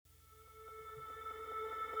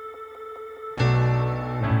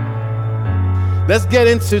Let's get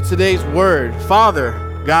into today's word. Father,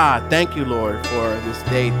 God, thank you, Lord, for this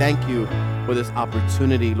day. Thank you for this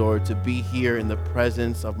opportunity, Lord, to be here in the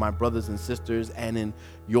presence of my brothers and sisters and in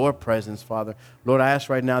your presence, Father. Lord, I ask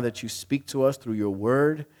right now that you speak to us through your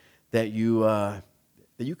word, that you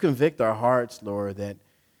convict our hearts, Lord, that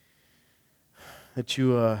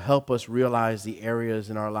you help us realize the areas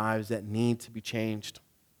in our lives that need to be changed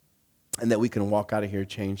and that we can walk out of here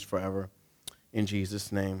changed forever. In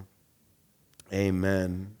Jesus' name,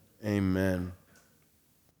 amen. Amen.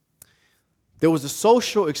 There was a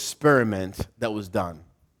social experiment that was done.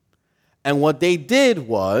 And what they did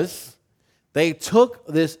was they took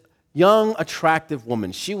this young, attractive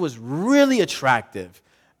woman. She was really attractive,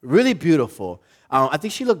 really beautiful. I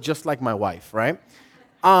think she looked just like my wife, right?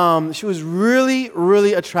 She was really,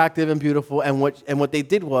 really attractive and beautiful. And what they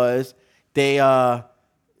did was they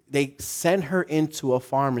sent her into a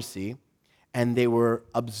pharmacy, and they were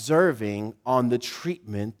observing on the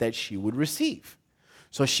treatment that she would receive.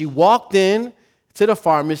 So she walked in to the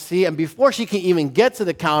pharmacy, and before she can even get to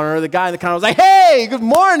the counter, the guy in the counter was like, "Hey, good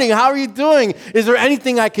morning, how are you doing? Is there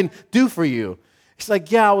anything I can do for you?" She's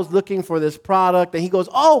like, "Yeah, I was looking for this product." And he goes,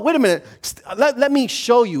 "Oh, wait a minute, let me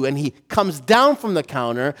show you." And he comes down from the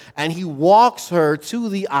counter, and he walks her to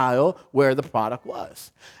the aisle where the product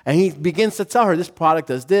was. And he begins to tell her, "This product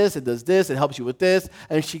does this, it helps you with this."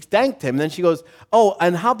 And she thanked him. And then she goes, "Oh,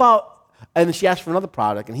 and how about," and she asked for another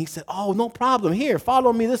product. And he said, "Oh, no problem. Here,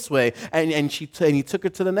 follow me this way." And he took her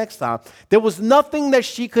to the next stop. There was nothing that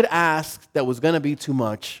she could ask that was going to be too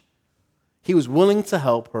much. He was willing to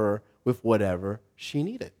help her with whatever she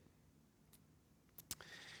needed.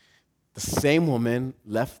 The same woman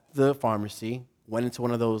left the pharmacy, went into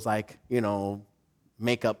one of those,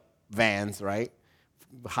 makeup vans, right?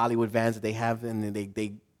 Hollywood vans that they have, and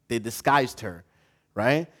they disguised her,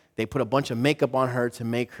 right? They put a bunch of makeup on her to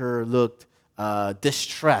make her look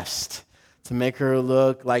distressed, to make her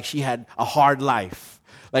look like she had a hard life,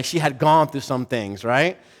 like she had gone through some things,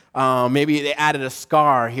 right? Maybe they added a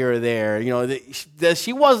scar here or there.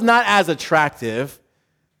 She was not as attractive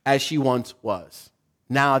as she once was,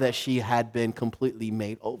 now that she had been completely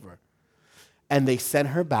made over. And they sent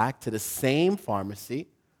her back to the same pharmacy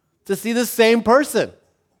to see the same person.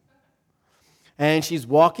 And she's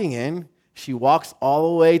walking in. She walks all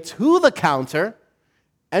the way to the counter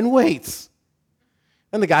and waits.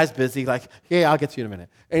 And the guy's busy, like, "Yeah, I'll get to you in a minute."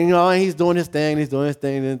 And, he's doing his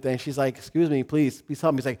thing, She's like, "Excuse me, please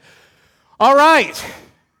help me." He's like, "All right,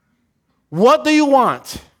 what do you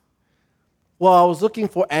want?" "Well, I was looking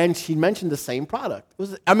for," and she mentioned the same product.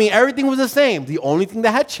 Everything was the same. The only thing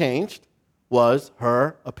that had changed was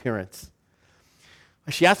her appearance.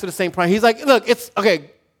 She asked for the same product. He's like, "Look, it's,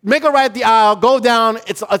 okay, make a right at the aisle, go down,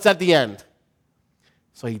 it's at the end."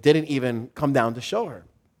 So he didn't even come down to show her.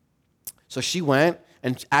 So she went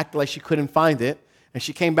and acted like she couldn't find it. And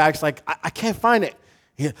she came back, she's like, I can't find it.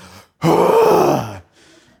 He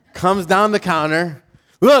comes down the counter.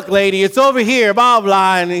 "Look, lady, it's over here, blah,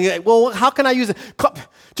 blah." And he's like, "Well, how can I use it?"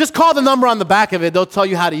 "Just call the number on the back of it. They'll tell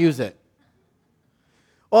you how to use it."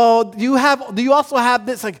 "Oh, do you also have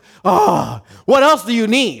this?" Like, "Oh, what else do you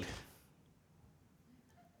need?"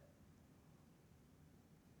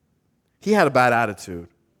 He had a bad attitude.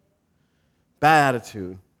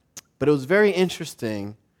 But it was very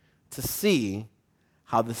interesting to see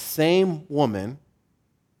how the same woman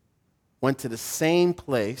went to the same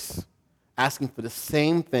place, asking for the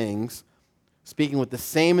same things, speaking with the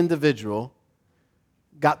same individual,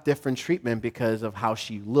 got different treatment because of how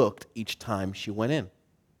she looked each time she went in.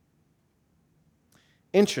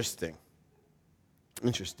 Interesting.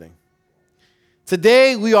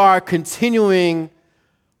 Today we are continuing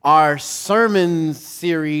our sermon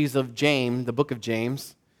series of James, the book of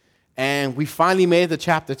James, and we finally made it to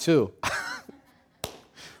chapter 2.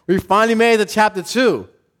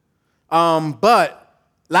 But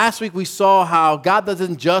last week we saw how God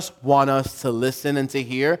doesn't just want us to listen and to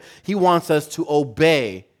hear. He wants us to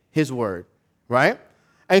obey his word, right?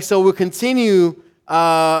 And so we'll continue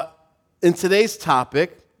in today's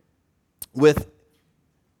topic with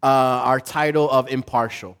our title of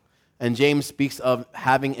Impartial. And James speaks of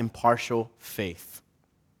having impartial faith.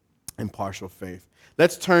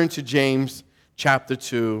 Let's turn to James chapter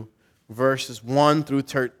 2, verses 1 through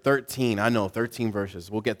 13. I know, 13 verses.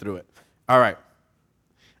 We'll get through it. All right.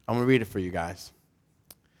 I'm going to read it for you guys.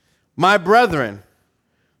 "My brethren,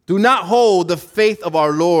 do not hold the faith of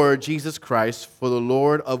our Lord Jesus Christ for the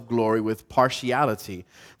Lord of glory with partiality.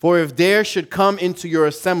 For if there should come into your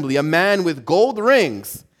assembly a man with gold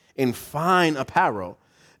rings in fine apparel,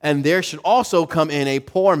 and there should also come in a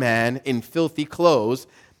poor man in filthy clothes,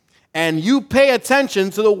 and you pay attention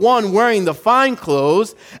to the one wearing the fine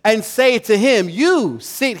clothes and say to him, you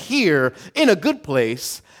sit here in a good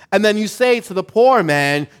place, and then you say to the poor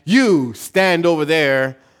man, you stand over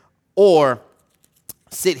there or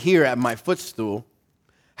sit here at my footstool,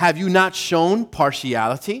 have you not shown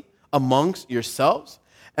partiality amongst yourselves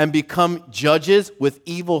and become judges with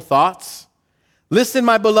evil thoughts? Listen,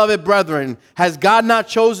 my beloved brethren, has God not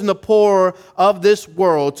chosen the poor of this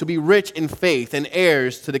world to be rich in faith and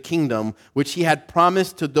heirs to the kingdom which he had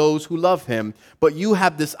promised to those who love him? But you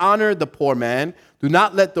have dishonored the poor man. Do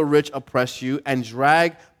not let the rich oppress you and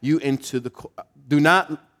drag you into the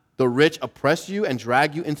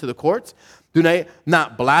courts. Do they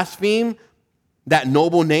not blaspheme that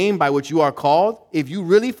noble name by which you are called? If you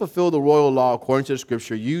really fulfill the royal law according to the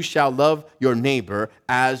scripture, you shall love your neighbor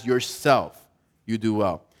as yourself. You do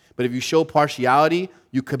well. But if you show partiality,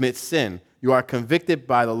 you commit sin. You are convicted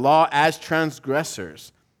by the law as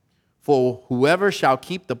transgressors. For whoever shall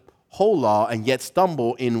keep the whole law and yet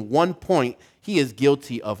stumble in one point, he is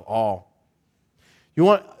guilty of all.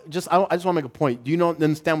 I just want to make a point. Do you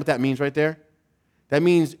understand what that means right there? That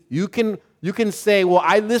means you can say, well,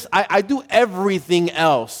 I do everything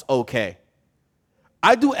else okay.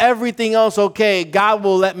 I do everything else okay. God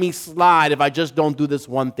will let me slide if I just don't do this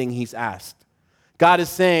one thing he's asked. God is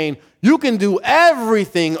saying, you can do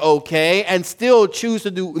everything okay and still choose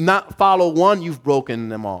to not follow one, you've broken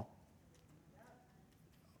them all.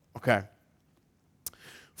 Okay.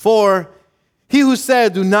 For he who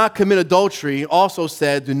said, do not commit adultery, also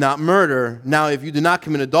said, do not murder. Now, if you do not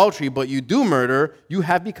commit adultery, but you do murder, you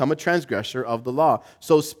have become a transgressor of the law.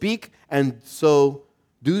 So speak and so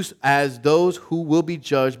do as those who will be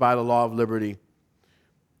judged by the law of liberty.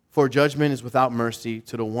 For judgment is without mercy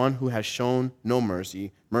to the one who has shown no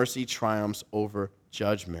mercy. Mercy triumphs over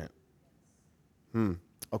judgment.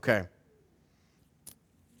 Okay.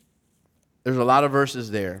 There's a lot of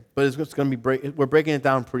verses there, but it's going to be we're breaking it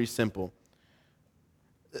down pretty simple.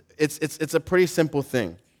 It's a pretty simple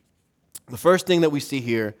thing. The first thing that we see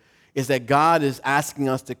here is that God is asking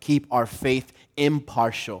us to keep our faith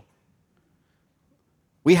impartial.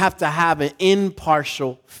 We have to have an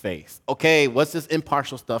impartial faith. Okay, what's this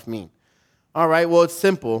impartial stuff mean? All right, well, it's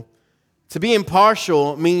simple. To be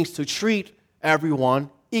impartial means to treat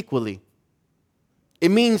everyone equally. It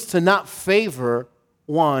means to not favor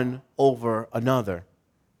one over another.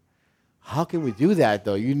 How can we do that,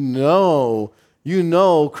 though? You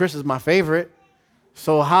know Chris is my favorite.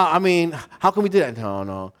 So how can we do that?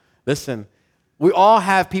 No. Listen, we all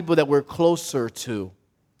have people that we're closer to,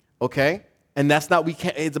 okay? And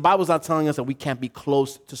the Bible's not telling us that we can't be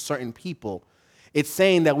close to certain people. It's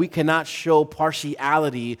saying that we cannot show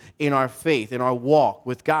partiality in our faith, in our walk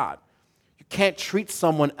with God. You can't treat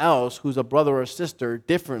someone else who's a brother or sister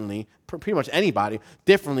differently, pretty much anybody,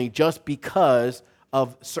 differently just because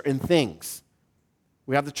of certain things.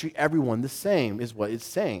 We have to treat everyone the same, is what it's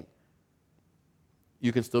saying.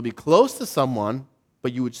 You can still be close to someone,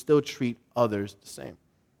 but you would still treat others the same.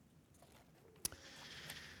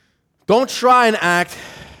 Don't try and act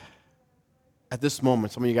at this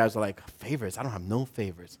moment. Some of you guys are like, favorites? I don't have no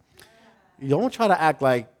favorites. You don't try to act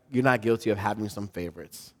like you're not guilty of having some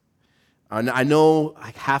favorites. I know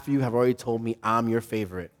like half of you have already told me I'm your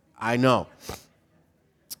favorite. I know.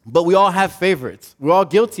 But we all have favorites. We're all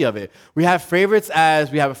guilty of it. We have favorites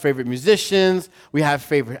as we have favorite musicians, we have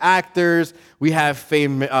favorite actors, we have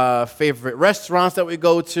favorite restaurants that we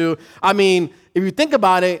go to. I mean, if you think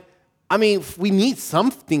about it, we need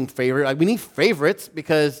something favorite. Like we need favorites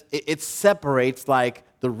because it separates like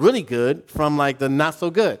the really good from like the not so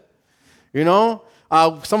good. You know,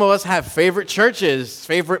 some of us have favorite churches,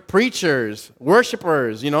 favorite preachers,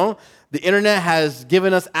 worshipers. You know, the internet has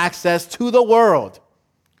given us access to the world.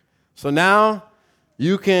 So now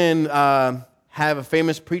you can have a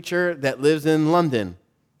famous preacher that lives in London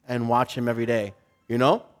and watch him every day. You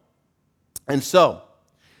know, and so.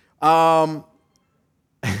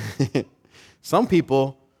 Some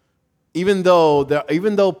people, even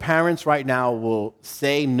though parents right now will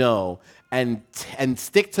say no and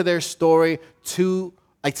stick to their story till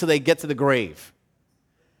they get to the grave,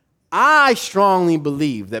 I strongly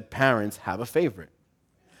believe that parents have a favorite.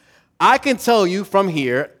 I can tell you from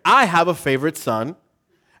here, I have a favorite son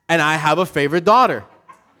and I have a favorite daughter.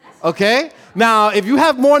 Okay? Now, if you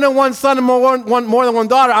have more than one son and more than one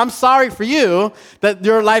daughter, I'm sorry for you that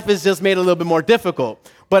your life is just made a little bit more difficult.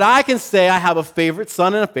 But I can say I have a favorite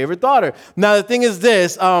son and a favorite daughter. Now, the thing is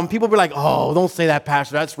this. People be like, oh, don't say that,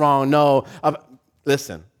 Pastor. That's wrong. No.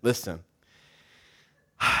 Listen.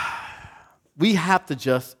 We have to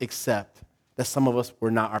just accept that some of us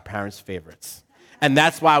were not our parents' favorites. And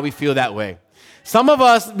that's why we feel that way. Some of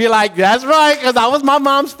us be like, that's right, because I was my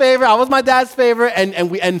mom's favorite, I was my dad's favorite,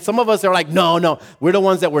 and some of us are like, no, we're the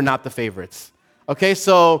ones that were not the favorites. Okay,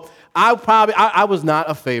 so I was not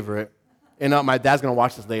a favorite. You know, my dad's gonna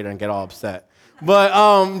watch this later and get all upset. But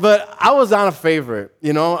I was not a favorite.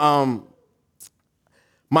 You know,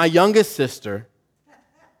 my youngest sister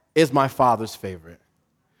is my father's favorite.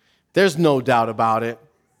 There's no doubt about it.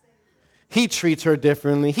 He treats her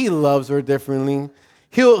differently. He loves her differently.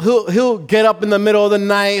 He'll get up in the middle of the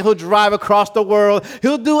night. He'll drive across the world.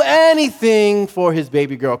 He'll do anything for his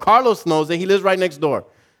baby girl. Carlos knows that. He lives right next door.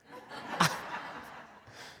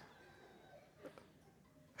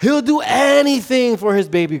 He'll do anything for his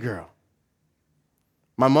baby girl.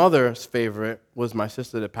 My mother's favorite was my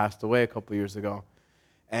sister that passed away a couple years ago.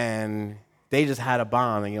 And they just had a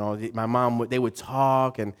bond. You know, my mom, they would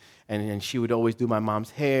talk, and she would always do my mom's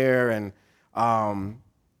hair. And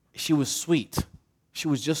she was sweet. She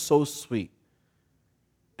was just so sweet.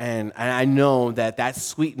 And I know that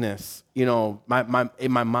sweetness, you know, my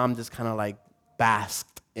mom just kind of like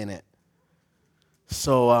basked in it.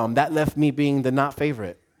 So that left me being the not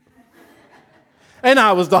favorite. And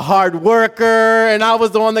I was the hard worker, and I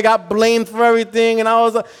was the one that got blamed for everything, and I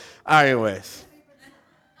was, anyways.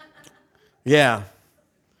 Yeah.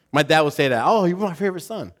 My dad would say that, oh, you're my favorite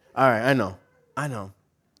son. All right, I know.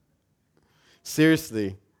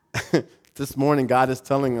 Seriously, this morning God is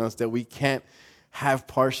telling us that we can't have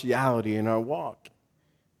partiality in our walk.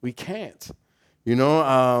 We can't. You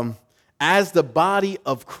know, as the body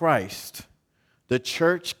of Christ, the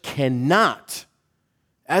church cannot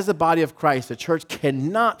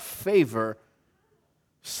favor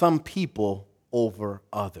some people over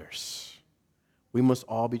others. We must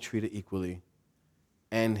all be treated equally.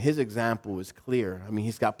 And his example is clear. I mean,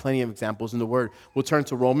 he's got plenty of examples in the Word. We'll turn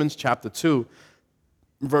to Romans chapter 2,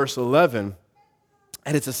 verse 11.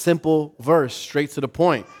 And it's a simple verse, straight to the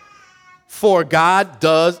point. For God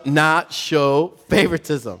does not show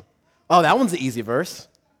favoritism. Oh, that one's an easy verse.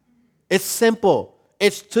 It's simple.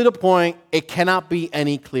 It's to the point. It cannot be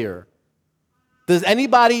any clearer. Does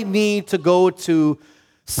anybody need to go to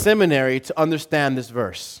seminary to understand this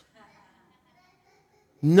verse?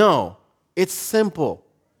 No. It's simple.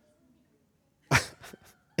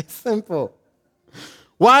 It's simple.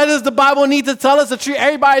 Why does the Bible need to tell us to treat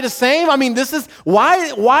everybody the same? I mean, this is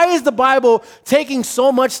why is the Bible taking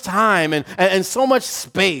so much time and so much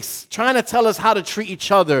space trying to tell us how to treat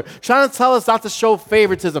each other, trying to tell us not to show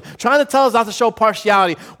favoritism, trying to tell us not to show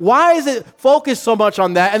partiality? Why is it focused so much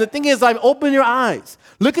on that? And the thing is, open your eyes.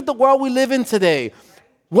 Look at the world we live in today.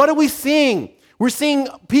 What are we seeing? We're seeing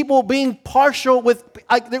people being partial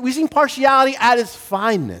we're seeing partiality at its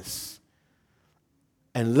finest.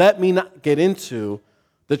 And let me not get into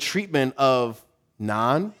the treatment of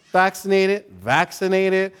non-vaccinated,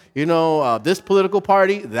 vaccinated, this political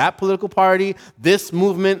party, that political party, this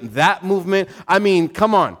movement, that movement. I mean,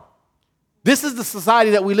 come on. This is the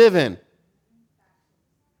society that we live in.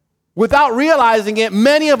 Without realizing it,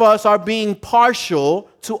 many of us are being partial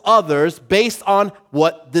to others based on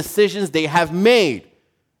what decisions they have made.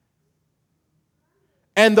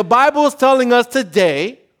 And the Bible is telling us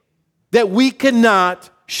today that we cannot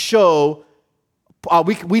show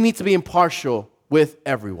we need to be impartial with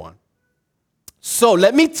everyone. So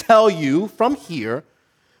let me tell you from here,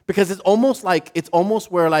 because it's almost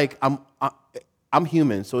where I'm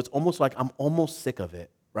human, so it's almost like I'm almost sick of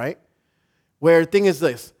it, right? Where the thing is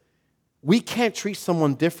this, we can't treat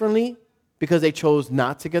someone differently because they chose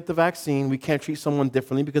not to get the vaccine. We can't treat someone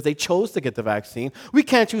differently because they chose to get the vaccine. We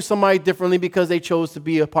can't choose somebody differently because they chose to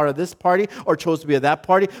be a part of this party or chose to be of that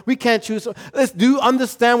party. We can't choose. Do you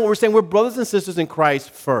understand what we're saying? We're brothers and sisters in Christ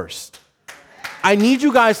first. I need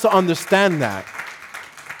you guys to understand that.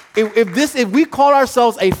 If we call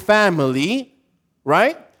ourselves a family,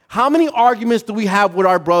 right? How many arguments do we have with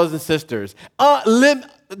our brothers and sisters?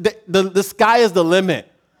 The sky is the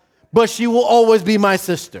limit, but she will always be my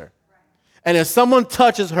sister. And if someone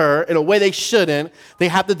touches her in a way they shouldn't, they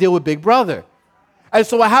have to deal with Big Brother. And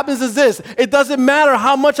so what happens is this. It doesn't matter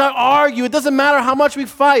how much I argue. It doesn't matter how much we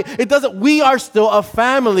fight. We are still a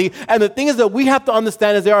family. And the thing is that we have to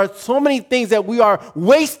understand is there are so many things that we are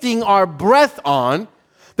wasting our breath on,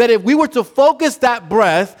 that if we were to focus that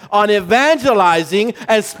breath on evangelizing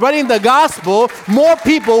and spreading the gospel, more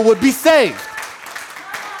people would be saved.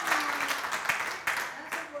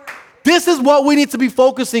 This is what we need to be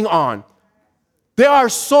focusing on. There are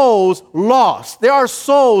souls lost. There are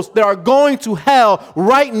souls that are going to hell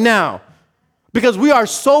right now because we are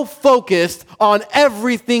so focused on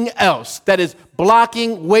everything else that is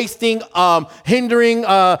blocking, wasting, hindering,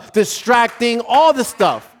 distracting, all the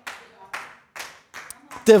stuff.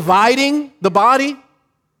 dividing the body.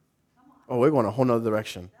 Oh, we're going a whole nother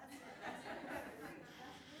direction.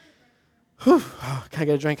 Whew. Oh, can I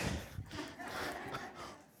get a drink?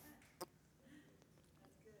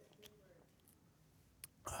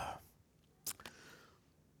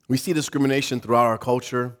 We see discrimination throughout our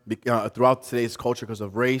culture, throughout today's culture because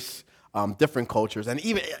of race, different cultures. And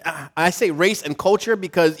even, I say race and culture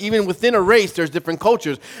because even within a race, there's different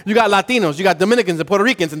cultures. You got Latinos, you got Dominicans and Puerto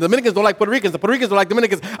Ricans, and the Dominicans don't like Puerto Ricans, the Puerto Ricans don't like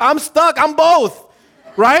Dominicans. I'm stuck, I'm both,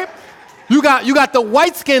 right? You got the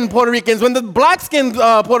white-skinned Puerto Ricans, when the black-skinned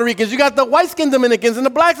Puerto Ricans, you got the white-skinned Dominicans and the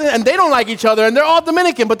black, and they don't like each other, and they're all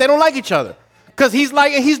Dominican, but they don't like each other because he's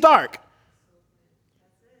light and he's dark.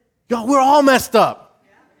 Yo, we're all messed up.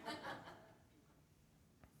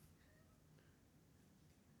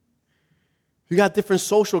 You got different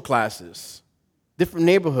social classes, different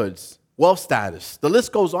neighborhoods, wealth status. The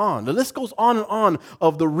list goes on. The list goes on and on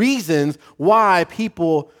of the reasons why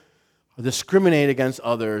people discriminate against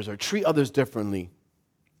others or treat others differently.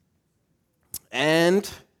 And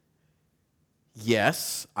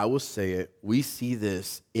yes, I will say it, we see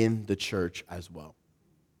this in the church as well.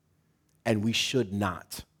 And we should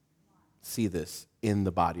not see this in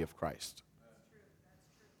the body of Christ.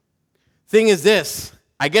 Thing is this,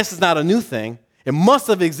 I guess it's not a new thing. It must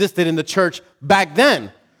have existed in the church back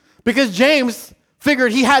then because James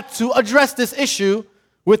figured he had to address this issue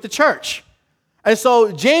with the church. And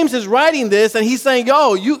so James is writing this, and he's saying,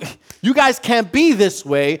 yo, you guys can't be this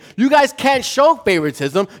way. You guys can't show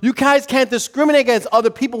favoritism. You guys can't discriminate against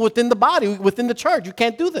other people within the body, within the church. You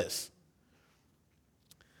can't do this.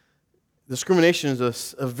 Discrimination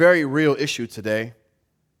is a very real issue today.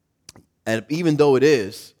 And even though it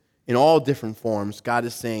is, in all different forms, God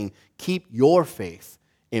is saying, keep your faith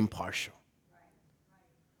impartial.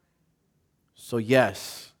 So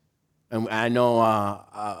yes, and I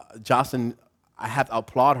know Jocelyn, I have to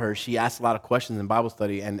applaud her. She asked a lot of questions in Bible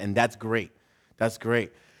study, and that's great. That's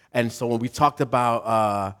great. And so when we talked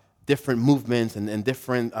about different movements and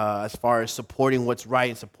different, as far as supporting what's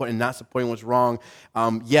right and not supporting what's wrong,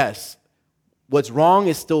 yes, what's wrong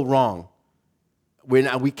is still wrong.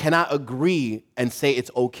 We cannot agree and say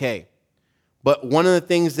it's okay. But one of the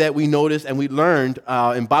things that we noticed and we learned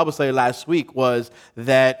in Bible study last week was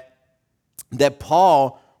that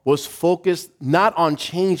Paul was focused not on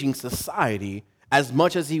changing society as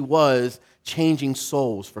much as he was changing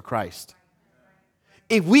souls for Christ.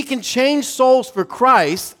 If we can change souls for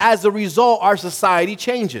Christ, as a result, our society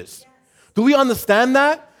changes. Do we understand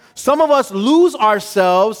that? Some of us lose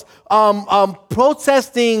ourselves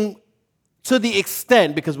protesting to the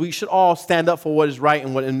extent, because we should all stand up for what is right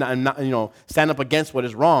and not, stand up against what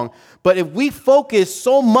is wrong. But if we focus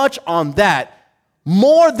so much on that,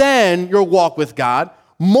 more than your walk with God,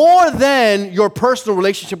 more than your personal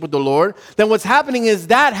relationship with the Lord, then what's happening is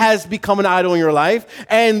that has become an idol in your life,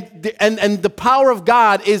 and the power of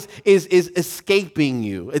God is escaping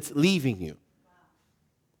you. It's leaving you.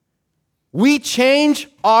 We change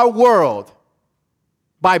our world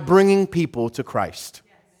by bringing people to Christ.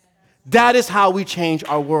 That is how we change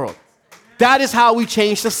our world. That is how we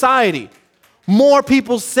change society. More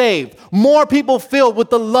people saved, more people filled with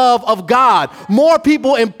the love of God, more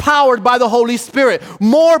people empowered by the Holy Spirit,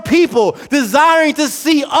 more people desiring to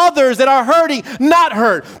see others that are hurting not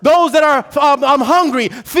hurt, those that are hungry,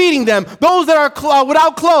 feeding them, those that are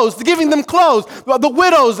without clothes, giving them clothes, the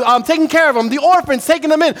widows, taking care of them, the orphans, taking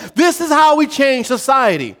them in. This is how we change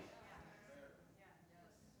society.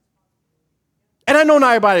 And I know not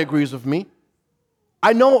everybody agrees with me.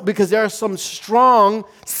 I know, because there are some strong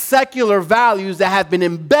secular values that have been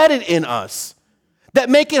embedded in us that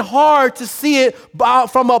make it hard to see it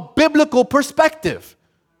from a biblical perspective.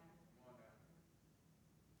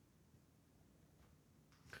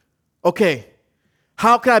 Okay,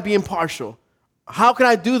 how can I be impartial? How can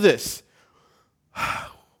I do this?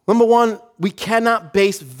 Number one, we cannot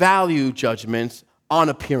base value judgments on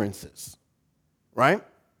appearances, right?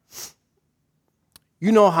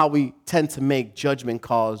 You know how we tend to make judgment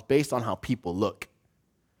calls based on how people look.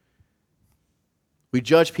 We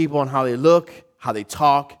judge people on how they look, how they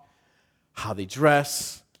talk, how they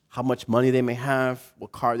dress, how much money they may have,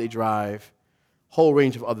 what car they drive, whole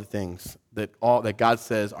range of other things that God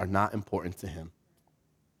says are not important to him.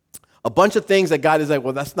 A bunch of things that God is like,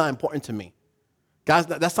 well, that's not important to me. God,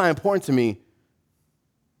 that's not important to me.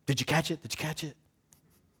 Did you catch it? Did you catch it?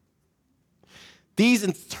 These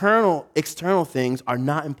external things are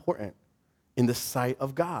not important in the sight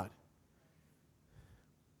of God.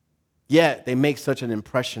 Yet they make such an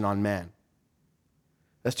impression on man.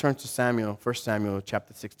 Let's turn to 1 Samuel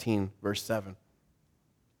chapter 16, verse 7.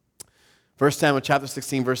 1 Samuel chapter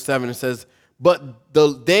 16, verse 7, it says, But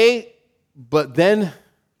then,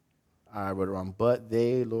 I wrote it wrong. But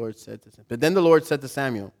the Lord said to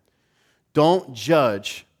Samuel, don't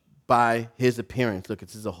judge by his appearance. Look,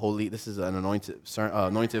 this is an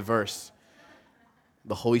anointed verse.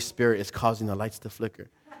 The Holy Spirit is causing the lights to flicker.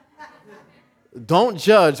 Don't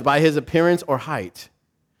judge by his appearance or height,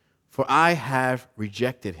 for I have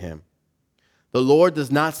rejected him. The Lord does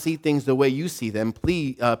not see things the way you see them.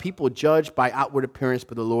 People judge by outward appearance,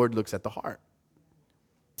 but the Lord looks at the heart.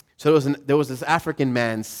 So there was this African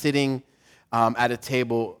man sitting at a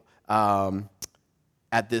table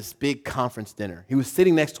at this big conference dinner. He was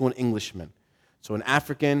sitting next to an Englishman. So an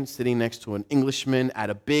African sitting next to an Englishman at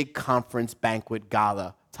a big conference banquet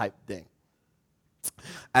gala type thing.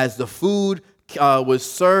 As the food was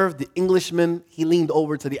served, the Englishman, he leaned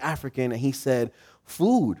over to the African and he said,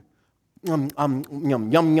 food, yum,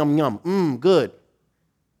 yum, yum, yum, good.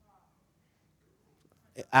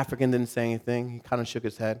 African didn't say anything. He kind of shook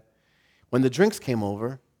his head. When the drinks came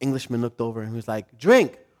over, Englishman looked over and he was like,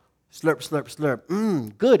 drink, slurp, slurp,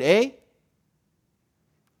 slurp, good, eh?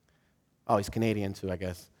 Oh, he's Canadian too, I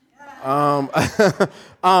guess. And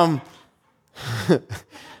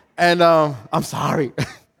I'm sorry.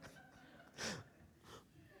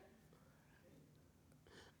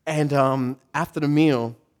 And after the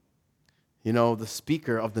meal, the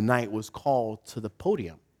speaker of the night was called to the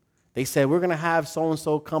podium. They said, we're going to have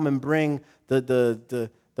so-and-so come and bring the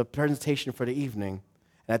presentation for the evening.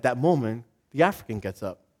 And at that moment, the African gets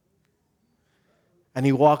up. And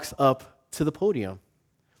he walks up to the podium.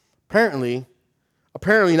 Apparently,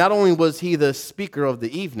 not only was he the speaker of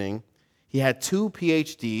the evening, he had 2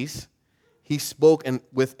 PhDs. He spoke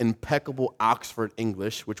with impeccable Oxford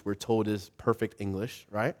English, which we're told is perfect English,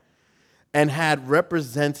 right? And had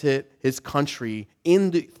represented his country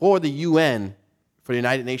for the UN, for the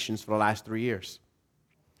United Nations, for the last 3 years.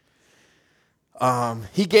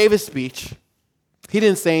 He gave his speech. He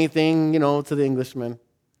didn't say anything, to the Englishman.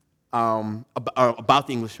 About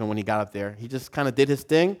the Englishman when he got up there. He just kind of did his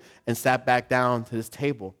thing and sat back down to his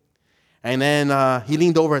table. And then he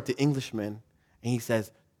leaned over at the Englishman and he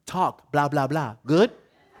says, talk, blah, blah, blah. Good?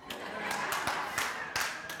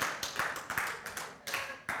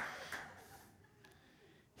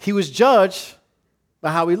 He was judged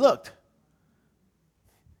by how he looked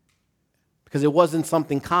because it wasn't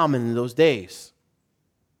something common in those days.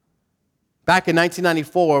 Back in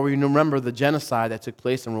 1994, we remember the genocide that took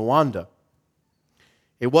place in Rwanda.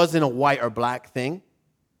 It wasn't a white or black thing.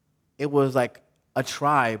 It was like a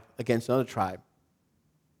tribe against another tribe,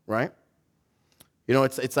 right?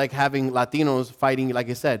 It's like having Latinos fighting, like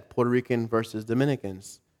I said, Puerto Rican versus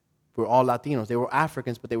Dominicans. We're all Latinos. They were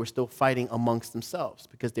Africans, but they were still fighting amongst themselves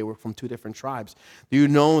because they were from 2 different tribes. Do you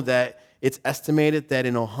know that it's estimated that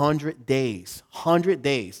in 100 days,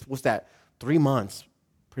 what's that? 3 months,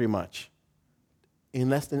 pretty much. In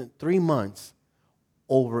less than 3 months,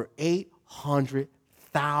 over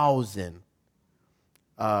 800,000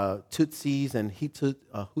 Tutsis and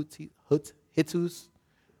Hutus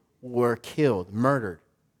were killed, murdered.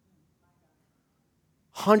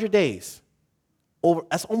 100 days.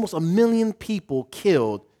 That's almost 1 million people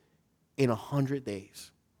killed in 100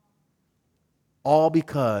 days. All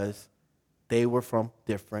because they were from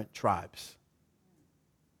different tribes.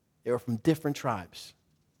 They were from different tribes.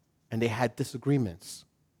 And they had disagreements.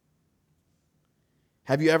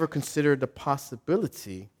 Have you ever considered the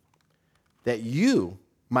possibility that you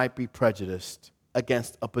might be prejudiced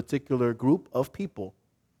against a particular group of people?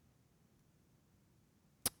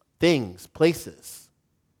 Things, places.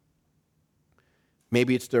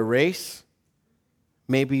 Maybe it's their race.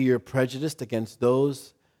 Maybe you're prejudiced against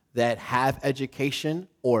those that have education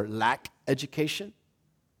or lack education.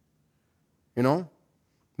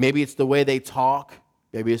 Maybe it's the way they talk.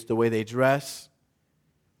 Maybe it's the way they dress.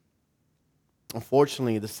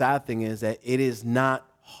 Unfortunately, the sad thing is that it is not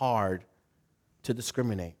hard to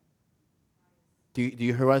discriminate. Do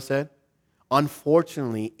you hear what I said?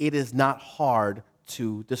 Unfortunately, it is not hard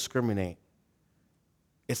to discriminate.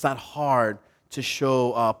 It's not hard to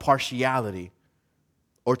show partiality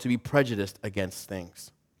or to be prejudiced against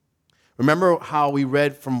things. Remember how we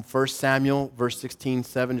read from 1 Samuel, verse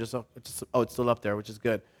 16:7? It's still up there, which is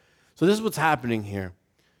good. So this is what's happening here.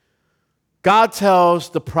 God tells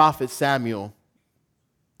the prophet Samuel,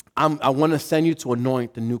 I want to send you to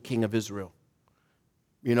anoint the new king of Israel.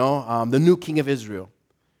 The new king of Israel.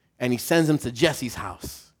 And he sends him to Jesse's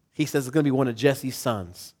house. He says it's going to be one of Jesse's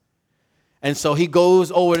sons. And so he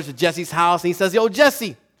goes over to Jesse's house and he says, yo,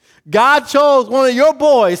 Jesse, God chose one of your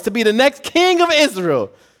boys to be the next king of Israel.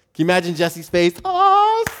 Can you imagine Jesse's face?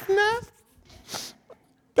 Oh, snap.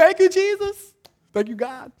 Thank you, Jesus. Thank you,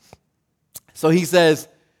 God. So he says,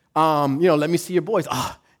 let me see your boys.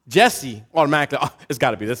 Jesse, automatically, it's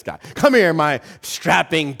got to be this guy. Come here, my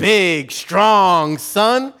strapping, big, strong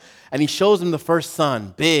son. And he shows him the first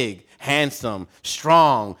son, big, handsome,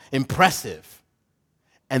 strong, impressive.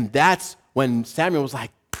 And that's when Samuel was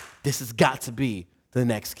like, this has got to be the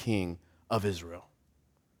next king of Israel.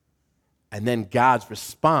 And then God's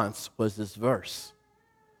response was this verse,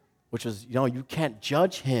 which was, you can't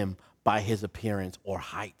judge him by his appearance or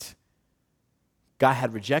height. God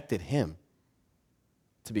had rejected him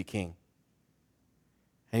to be king.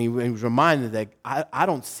 And he was reminded that I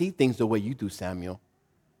don't see things the way you do, Samuel.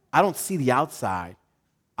 I don't see the outside.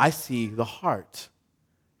 I see the heart.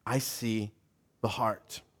 I see the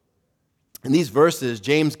heart. In these verses,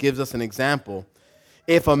 James gives us an example.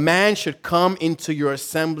 If a man should come into your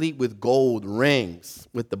assembly with gold rings,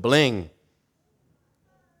 with the bling.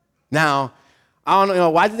 Now, I don't know,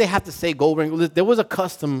 why did they have to say gold ring? There was a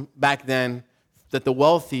custom back then that the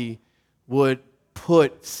wealthy would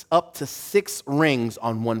put up to 6 rings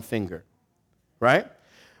on one finger, right?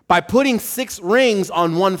 By putting 6 rings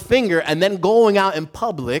on one finger and then going out in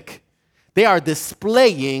public, they are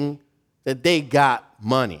displaying that they got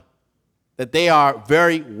money, that they are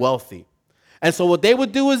very wealthy. And so what they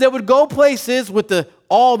would do is they would go places with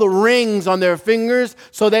all the rings on their fingers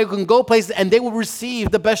so they can go places and they would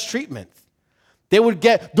receive the best treatment. They would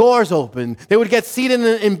get doors open. They would get seated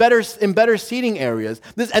in better seating areas.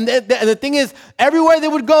 And the thing is, everywhere they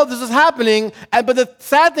would go, this was happening. But the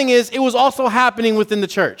sad thing is, it was also happening within the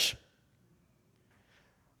church.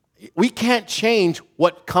 We can't change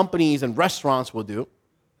what companies and restaurants will do,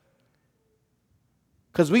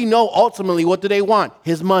 because we know ultimately what do they want?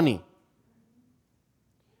 His money.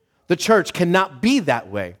 The church cannot be that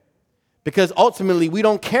way, because ultimately we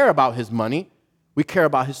don't care about his money. We care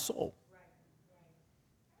about his soul.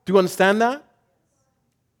 Do you understand that?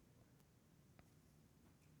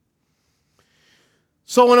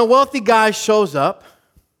 So when a wealthy guy shows up,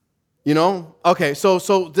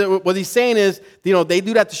 what he's saying is, they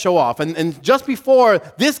do that to show off. And just before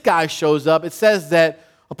this guy shows up, it says that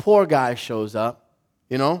a poor guy shows up,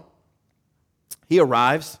 He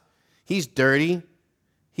arrives. He's dirty.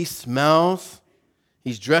 He smells.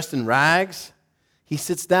 He's dressed in rags. He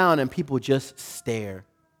sits down and people just stare.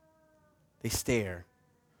 They stare.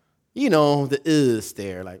 The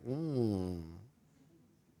stare, like,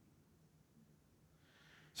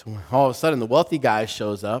 So all of a sudden, the wealthy guy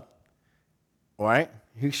shows up, all right?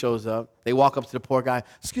 He shows up. They walk up to the poor guy.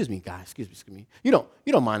 Excuse me, guy, excuse me. You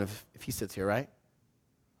don't mind if he sits here, right?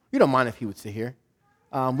 You don't mind if he would sit here.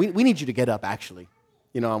 We need you to get up, actually.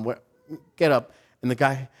 Get up. And the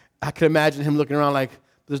guy, I could imagine him looking around like,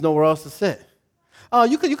 there's nowhere else to sit.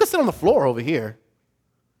 You could sit on the floor over here.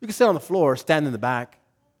 You can sit on the floor, stand in the back.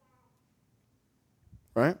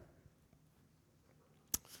 Right?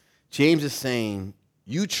 James is saying,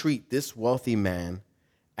 you treat this wealthy man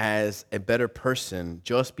as a better person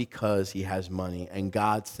just because he has money, and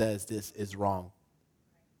God says this is wrong.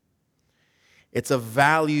 It's a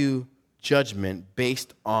value judgment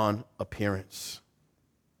based on appearance.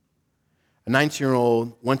 A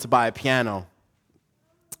 19-year-old went to buy a piano.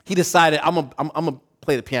 He decided, I'm gonna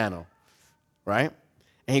play the piano, right?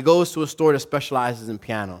 And he goes to a store that specializes in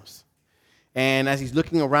pianos. And as he's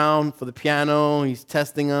looking around for the piano, he's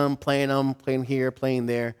testing them, playing here, playing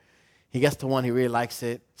there. He gets to one, he really likes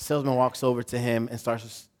it. Salesman walks over to him and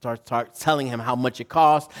starts telling him how much it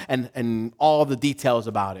costs and all the details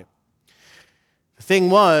about it. The thing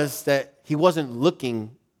was that he wasn't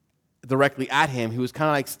looking directly at him. He was kind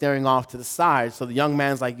of like staring off to the side. So the young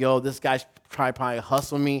man's like, yo, this guy's probably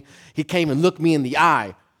hustle me. He came and looked me in the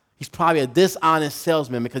eye. He's probably a dishonest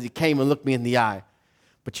salesman because he came and looked me in the eye.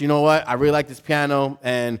 But you know what? I really like this piano,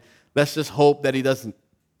 and let's just hope that he doesn't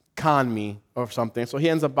con me or something. So he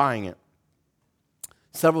ends up buying it.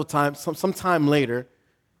 Several times, some time later,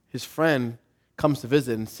 his friend comes to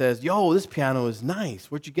visit and says, yo, this piano is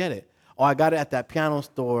nice. Where'd you get it? Oh, I got it at that piano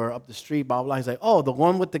store up the street, blah, blah, blah. He's like, oh, the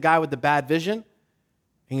one with the guy with the bad vision?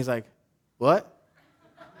 And he's like, what?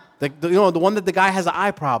 The one that the guy has an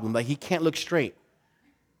eye problem, like he can't look straight.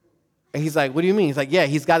 And he's like, what do you mean? He's like, yeah,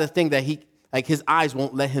 he's got a thing that his eyes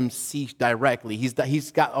won't let him see directly. He's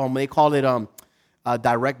got they call it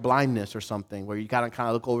direct blindness or something, where you gotta kind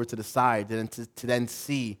of look over to the side to then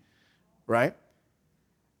see, right?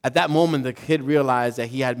 At that moment, the kid realized that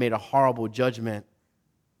he had made a horrible judgment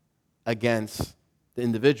against the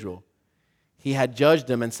individual. He had judged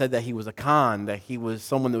him and said that he was a con, that he was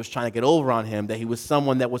someone that was trying to get over on him, that he was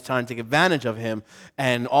someone that was trying to take advantage of him,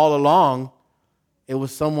 and all along, it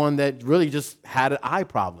was someone that really just had an eye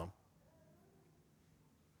problem.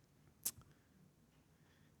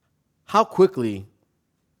 How quickly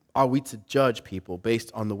are we to judge people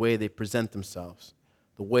based on the way they present themselves,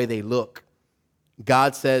 the way they look?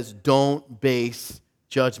 God says, don't base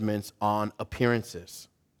judgments on appearances.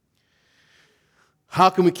 How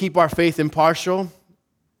can we keep our faith impartial?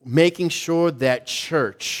 Making sure that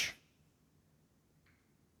church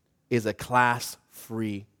is a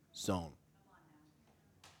class-free zone.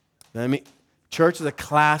 Church is a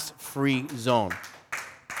class-free zone.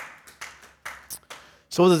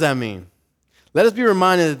 So what does that mean? Let us be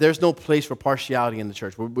reminded that there's no place for partiality in the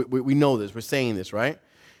church. We know this. We're saying this, right?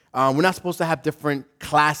 We're not supposed to have different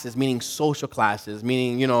classes, meaning social classes,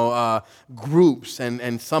 meaning, groups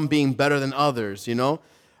and some being better than others,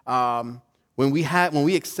 When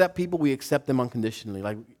we accept people, we accept them unconditionally.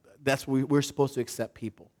 Like, that's what we're supposed to accept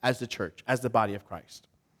people as the church, as the body of Christ.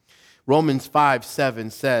 Romans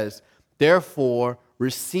 5:7 says, therefore,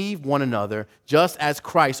 receive one another just as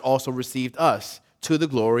Christ also received us to the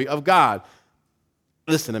glory of God.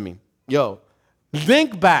 Listen to me.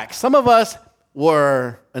 Think back. Some of us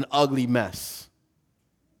were an ugly mess.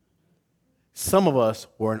 Some of us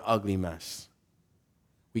were an ugly mess.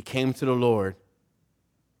 We came to the Lord,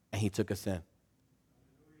 and He took us in.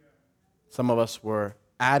 Some of us were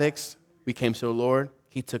addicts. We came to the Lord.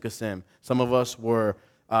 He took us in. Some of us were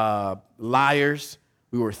liars.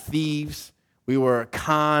 We were thieves. We were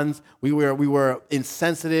cons. We were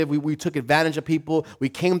insensitive. We took advantage of people. We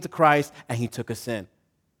came to Christ, and He took us in.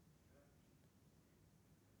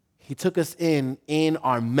 He took us in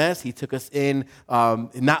our mess. He took us in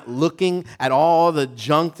not looking at all the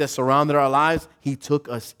junk that surrounded our lives. He took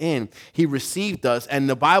us in. He received us. And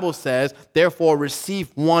the Bible says, therefore,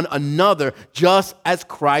 receive one another just as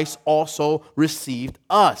Christ also received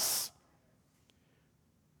us.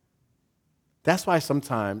 That's why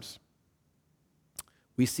sometimes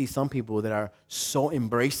we see some people that are so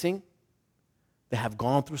embracing, that have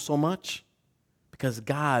gone through so much, because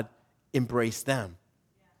God embraced them.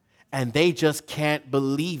 And they just can't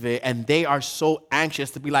believe it. And they are so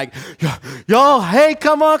anxious to be like, yo, hey,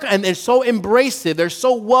 come on. And they're so embracive. They're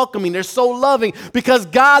so welcoming. They're so loving because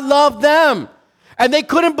God loved them. And they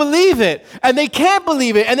couldn't believe it. And they can't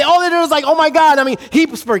believe it. And all they do is like, oh, my God. He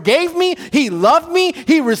forgave me. He loved me.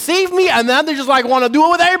 He received me. And now they just like want to do it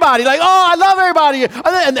with everybody. Like, oh, I love everybody.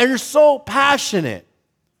 And they're so passionate.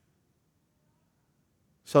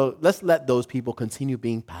 So let's let those people continue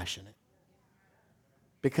being passionate.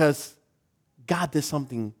 Because God did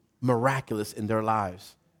something miraculous in their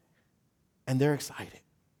lives. And they're excited.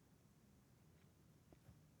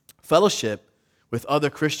 Fellowship with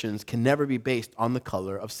other Christians can never be based on the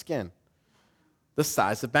color of skin, the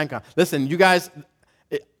size of bank account. Listen, you guys,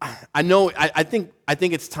 I think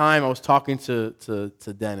it's time. I was talking to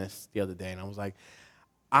Dennis the other day, and I was like,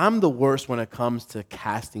 I'm the worst when it comes to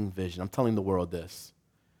casting vision. I'm telling the world this.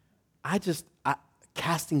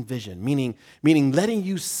 Casting vision, meaning letting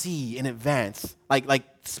you see in advance, like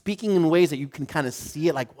speaking in ways that you can kind of see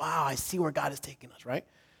it, like, wow, I see where God is taking us, right?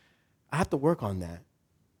 I have to work on that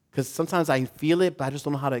because sometimes I feel it, but I just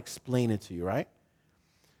don't know how to explain it to you, right?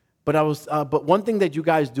 But one thing that you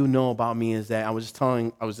guys do know about me is that I was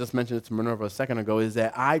just mentioning it to Minerva a second ago, is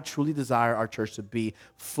that I truly desire our church to be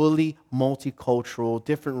fully multicultural,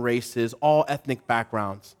 different races, all ethnic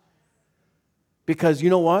backgrounds. Because you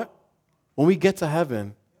know what? When we get to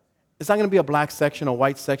heaven, it's not going to be a black section, a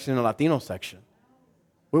white section, and a Latino section.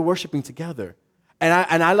 We're worshiping together.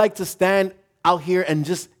 And I like to stand out here and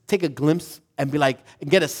just take a glimpse and be like, and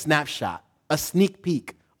get a snapshot, a sneak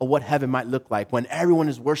peek of what heaven might look like when everyone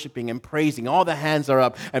is worshiping and praising. All the hands are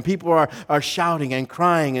up and people are shouting and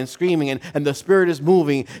crying and screaming and the Spirit is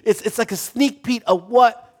moving. It's like a sneak peek of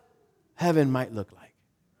what heaven might look like.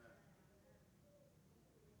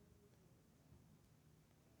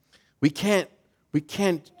 We can't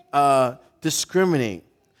discriminate.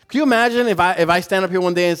 Can you imagine if I stand up here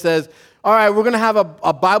one day and says, all right, we're going to have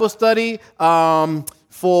a Bible study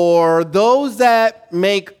for those that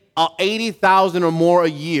make $80,000 or more a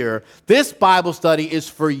year. This Bible study is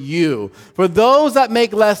for you. For those that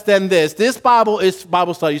make less than this Bible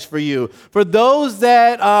study is for you. For those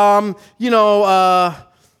that,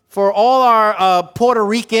 for all our Puerto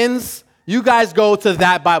Ricans, you guys go to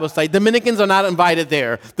that Bible study. Dominicans are not invited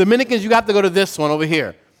there. Dominicans, you have to go to this one over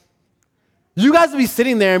here. You guys will be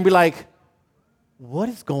sitting there and be like, what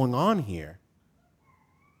is going on here?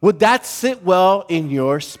 Would that sit well in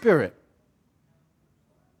your spirit?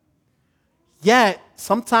 Yet,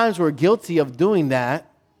 sometimes we're guilty of doing that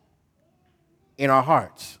in our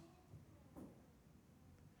hearts.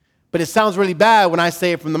 But it sounds really bad when I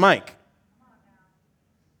say it from the mic.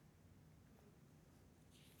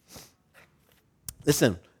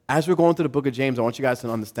 Listen, as we're going through the book of James, I want you guys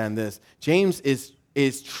to understand this. James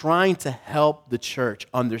is trying to help the church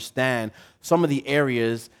understand some of the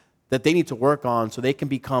areas that they need to work on so they can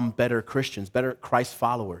become better Christians, better Christ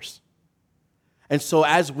followers. And so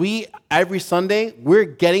as every Sunday, we're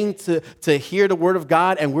getting to hear the word of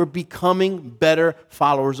God and we're becoming better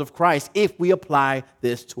followers of Christ if we apply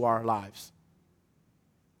this to our lives.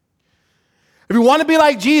 If we want to be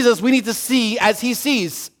like Jesus, we need to see as he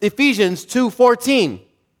sees. Ephesians 2:14.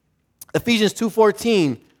 Ephesians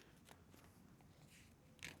 2:14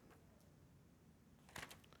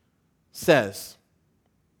 says,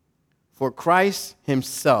 "For Christ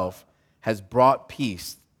himself has brought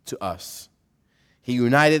peace to us. He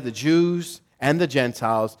united the Jews and the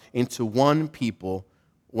Gentiles into one people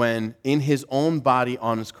when in his own body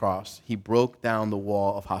on his cross, he broke down the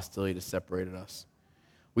wall of hostility that separated us."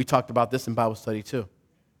 We talked about this in Bible study too.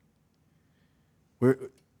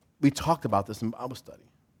 We talked about this in Bible study.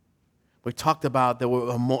 We talked about there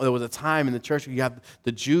was a time in the church where you have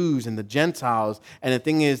the Jews and the Gentiles, and the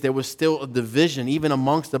thing is there was still a division even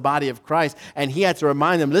amongst the body of Christ, and he had to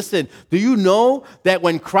remind them, listen, do you know that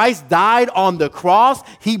when Christ died on the cross,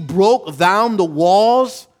 he broke down the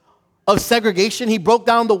walls of segregation? He broke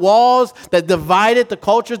down the walls that divided the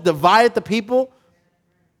cultures, divided the people.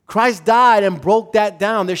 Christ died and broke that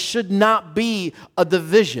down. There should not be a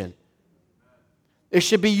division. There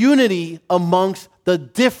should be unity amongst the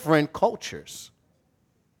different cultures,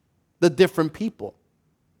 the different people.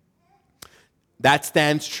 That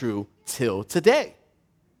stands true till today.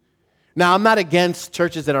 Now, I'm not against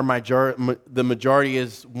churches that are the majority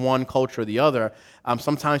is one culture or the other.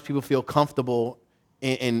 Sometimes people feel comfortable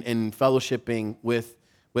in fellowshipping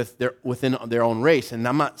within their own race, and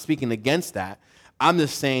I'm not speaking against that. I'm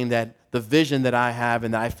just saying that the vision that I have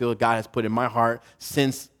and that I feel God has put in my heart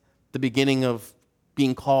since the beginning of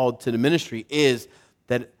being called to the ministry is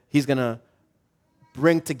that he's going to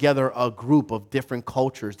bring together a group of different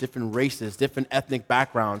cultures, different races, different ethnic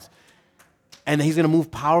backgrounds, and he's going to move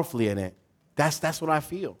powerfully in it. That's what I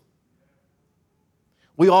feel.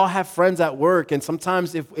 We all have friends at work, and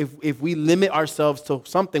sometimes if we limit ourselves to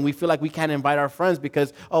something, we feel like we can't invite our friends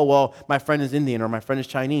because, oh, well, my friend is Indian, or my friend is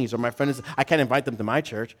Chinese, or I can't invite them to my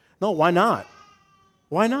church. No, why not?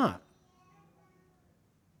 Why not?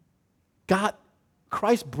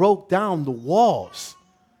 Christ broke down the walls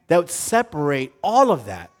that would separate all of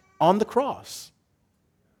that on the cross.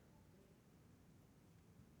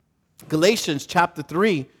 Galatians chapter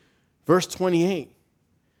 3, verse 28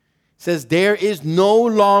 says, "There is no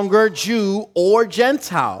longer Jew or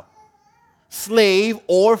Gentile, slave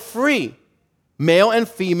or free, male and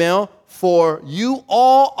female, for you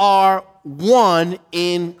all are one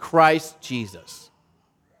in Christ Jesus."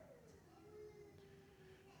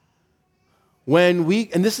 And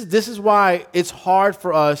this is why it's hard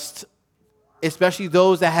for us, especially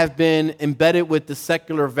those that have been embedded with the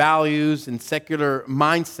secular values and secular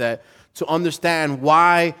mindset, to understand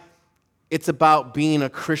why it's about being a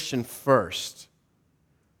Christian first.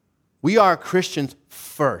 We are Christians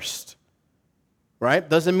first, right?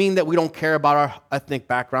 Doesn't mean that we don't care about our ethnic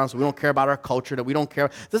backgrounds, we don't care about our culture, that we don't care.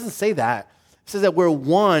 It doesn't say that. It says that we're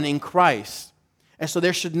one in Christ. And so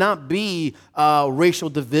there should not be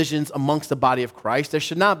racial divisions amongst the body of Christ. There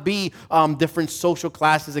should not be different social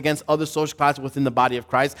classes against other social classes within the body of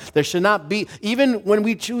Christ. There should not be, even when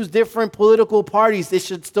we choose different political parties, it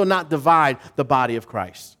should still not divide the body of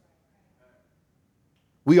Christ.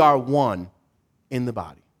 We are one in the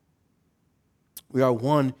body. We are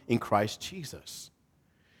one in Christ Jesus.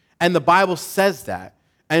 And the Bible says that.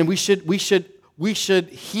 And we should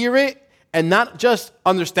hear it and not just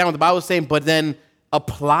understand what the Bible is saying, but then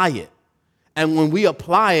apply it. And when we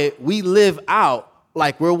apply it, we live out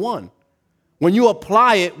like we're one. When you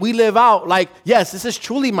apply it, we live out like, yes, this is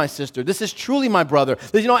truly my sister. This is truly my brother.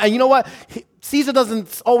 And you know what? Caesar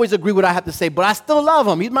doesn't always agree with what I have to say, but I still love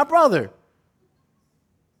him. He's my brother.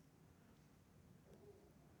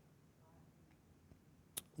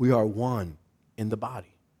 We are one in the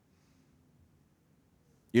body.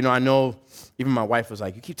 I know even my wife was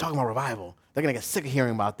like, you keep talking about revival. They're going to get sick of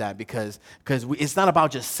hearing about that because it's not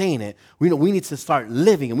about just saying it. We need to start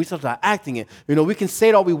living and we start acting it. We can say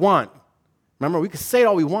it all we want. Remember, we can say it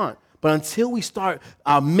all we want. But until we start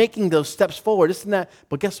making those steps forward, this and that.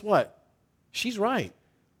 But guess what? She's right.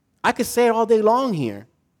 I could say it all day long here.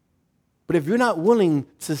 But if you're not willing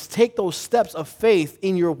to take those steps of faith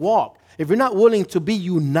in your walk, if you're not willing to be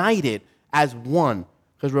united as one,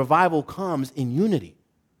 because revival comes in unity.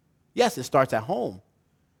 Yes, it starts at home.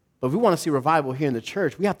 But if we want to see revival here in the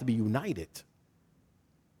church, we have to be united.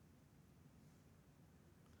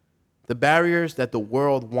 The barriers that the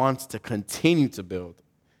world wants to continue to build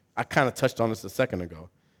I kind of touched on this a second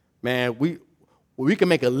ago. Man, we can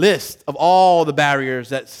make a list of all the barriers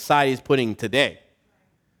that society is putting today.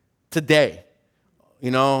 Today.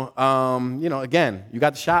 Again, you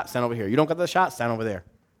got the shot, stand over here. You don't got the shot, stand over there.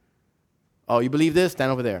 Oh, you believe this?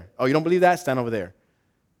 Stand over there. Oh, you don't believe that? Stand over there.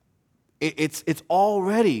 It's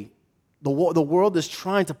already, the world is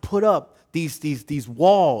trying to put up these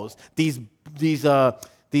walls, these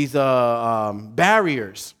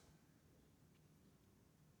barriers.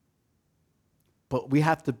 But we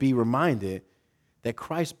have to be reminded that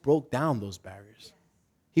Christ broke down those barriers.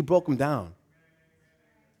 He broke them down.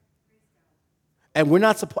 And we're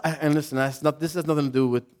not supposed, and listen, this has nothing to do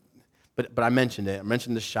with, but I mentioned it. I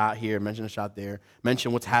mentioned the shot here, I mentioned the shot there,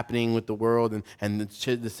 mentioned what's happening with the world and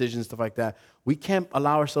the decisions, stuff like that. We can't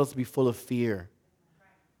allow ourselves to be full of fear.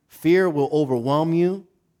 Fear will overwhelm you,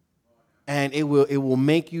 and it will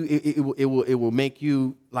make you, it will make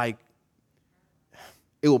you like,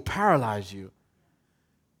 it will paralyze you.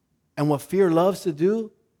 And what fear loves to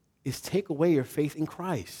do is take away your faith in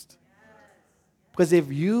Christ. Because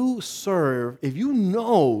if you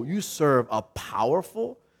know you serve a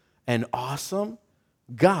powerful and awesome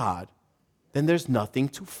God, then there's nothing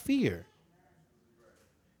to fear.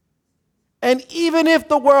 And even if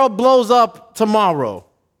the world blows up tomorrow,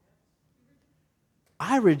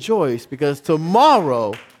 I rejoice because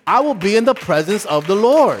tomorrow I will be in the presence of the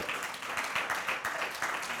Lord.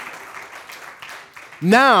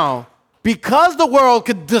 Now, because the world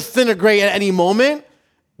could disintegrate at any moment,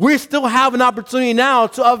 we still have an opportunity now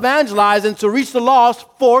to evangelize and to reach the lost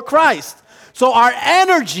for Christ. So our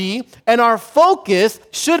energy and our focus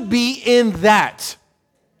should be in that,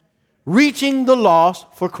 reaching the lost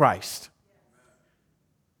for Christ.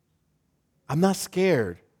 I'm not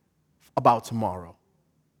scared about tomorrow.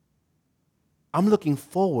 I'm looking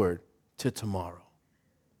forward to tomorrow,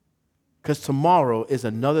 because tomorrow is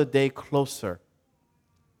another day closer.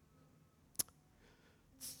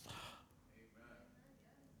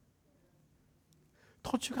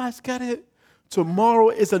 Don't you guys get it? Tomorrow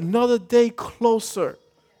is another day closer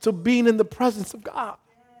to being in the presence of God.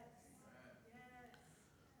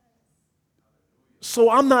 So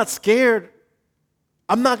I'm not scared.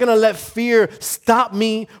 I'm not going to let fear stop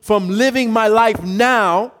me from living my life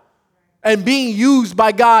now and being used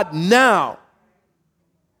by God now.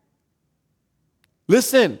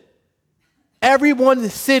 Listen, everyone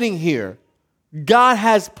sitting here, God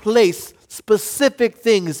has placed specific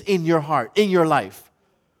things in your heart, in your life.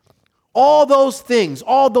 All those things,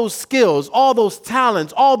 all those skills, all those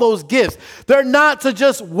talents, all those gifts, they're not to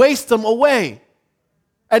just waste them away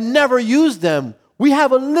and never use them. We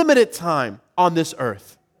have a limited time on this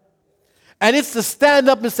earth. And it's to stand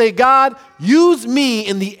up and say, God, use me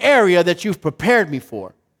in the area that you've prepared me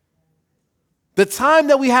for. The time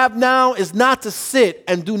that we have now is not to sit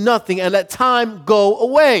and do nothing and let time go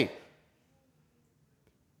away.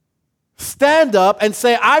 Stand up and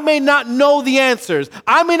say, I may not know the answers.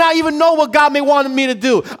 I may not even know what God may want me to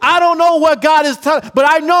do. I don't know what God is telling, but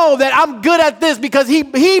I know that I'm good at this because He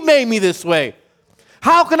made me this way.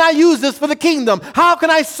 How can I use this for the kingdom? How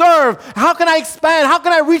can I serve? How can I expand? How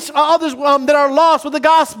can I reach others that are lost with the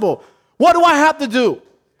gospel? What do I have to do?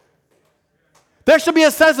 There should be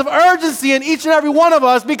a sense of urgency in each and every one of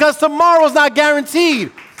us, because tomorrow is not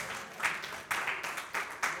guaranteed.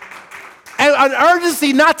 And an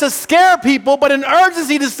urgency not to scare people, but an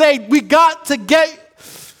urgency to say, we got to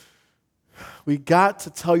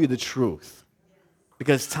tell you the truth,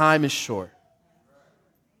 because time is short.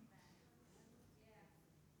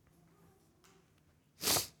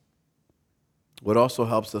 What also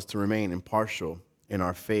helps us to remain impartial in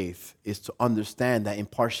our faith is to understand that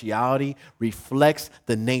impartiality reflects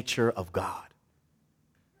the nature of God.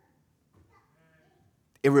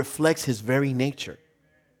 It reflects His very nature.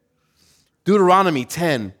 Deuteronomy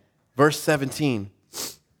 10, verse 17,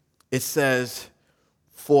 it says,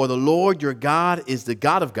 for the Lord your God is the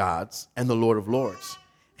God of gods and the Lord of lords.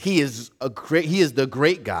 He is the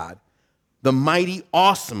great God, the mighty,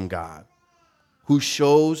 awesome God, who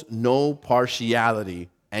shows no partiality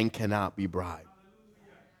and cannot be bribed.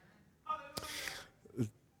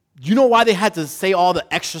 You know why they had to say all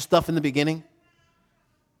the extra stuff in the beginning?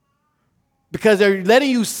 Because they're letting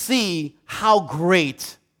you see how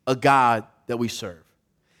great a God that we serve.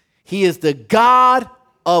 He is the God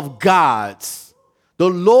of gods, the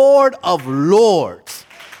Lord of lords.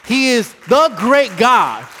 He is the great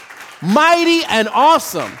God, mighty and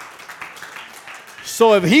awesome.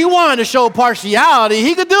 So if He wanted to show partiality,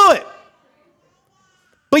 He could do it.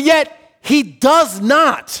 But yet, He does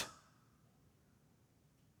not.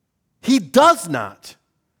 He does not.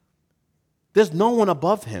 There's no one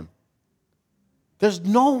above Him. There's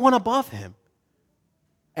no one above him.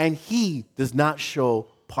 And he does not show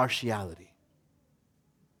partiality.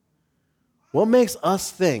 What makes us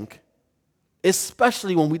think,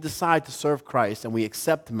 especially when we decide to serve Christ and we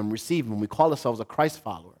accept him and receive him, we call ourselves a Christ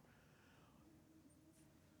follower,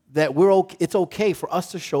 that it's okay for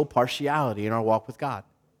us to show partiality in our walk with God.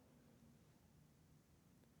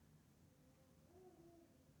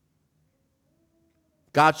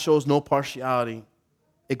 God shows no partiality.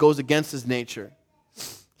 It goes against his nature.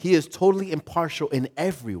 He is totally impartial in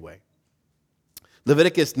every way.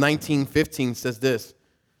 Leviticus 19:15 says this.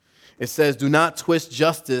 It says, do not twist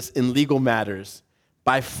justice in legal matters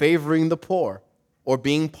by favoring the poor or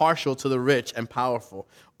being partial to the rich and powerful.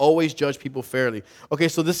 Always judge people fairly. Okay,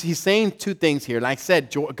 so he's saying two things here. Like I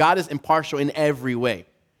said, God is impartial in every way,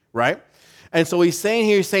 right? And so he's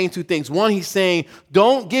saying two things. One, he's saying,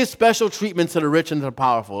 don't give special treatment to the rich and to the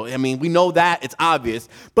powerful. I mean, we know that. It's obvious.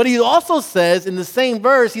 But he also says in the same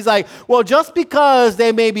verse, he's like, well, just because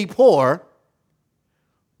they may be poor,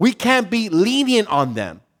 we can't be lenient on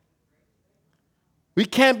them. We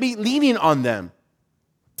can't be lenient on them.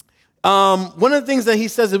 One of the things that he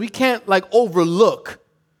says is we can't overlook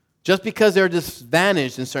just because they're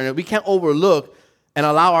disadvantaged in certain. We can't overlook and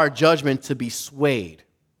allow our judgment to be swayed.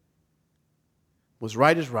 What's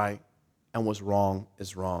right is right, and what's wrong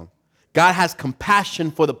is wrong. God has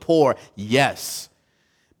compassion for the poor, yes,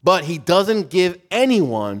 but he doesn't give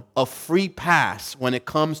anyone a free pass when it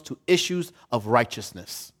comes to issues of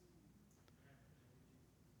righteousness.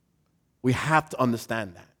 We have to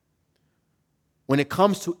understand that. When it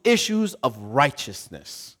comes to issues of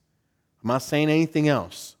righteousness, I'm not saying anything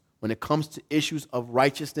else. When it comes to issues of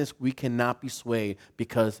righteousness, we cannot be swayed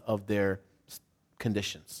because of their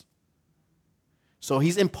conditions. So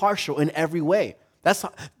he's impartial in every way. That's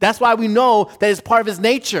why we know that it's part of his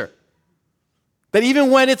nature. That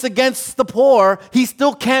even when it's against the poor, he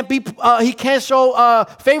still can't he can't show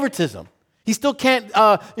favoritism. He still can't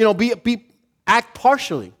act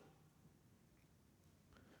partially.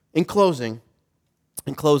 In closing,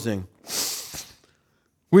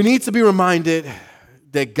 we need to be reminded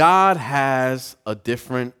that God has a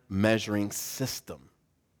different measuring system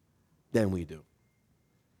than we do.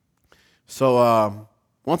 So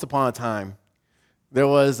once upon a time, there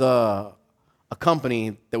was a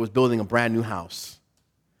company that was building a brand new house.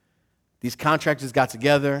 These contractors got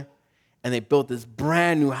together and they built this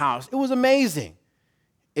brand new house. It was amazing.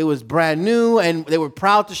 It was brand new and they were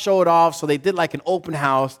proud to show it off. So they did like an open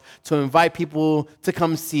house to invite people to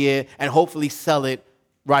come see it and hopefully sell it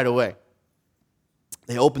right away.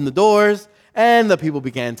 They opened the doors and the people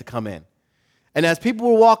began to come in. And as people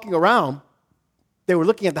were walking around, they were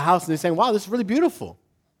looking at the house and they're saying, wow, this is really beautiful.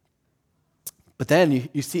 But then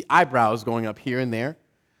you see eyebrows going up here and there,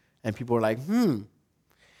 and people were like, And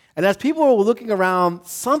as people were looking around,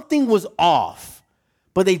 something was off,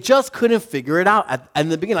 but they just couldn't figure it out in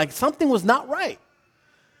the beginning. Like something was not right.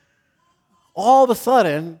 All of a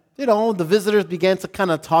sudden, the visitors began to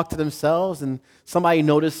kind of talk to themselves, and somebody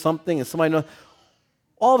noticed something, and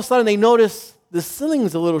all of a sudden they noticed the ceiling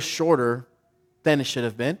is a little shorter than it should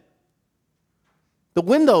have been. The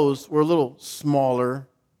windows were a little smaller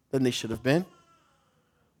than they should have been.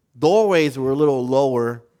 Doorways were a little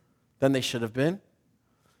lower than they should have been.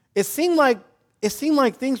 It seemed like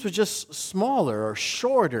things were just smaller or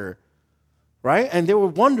shorter, right? And they were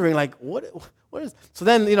wondering, what is? So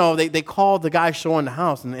then, they called the guy showing the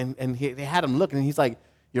house, and they had him look, and he's like,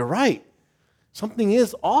 "You're right. Something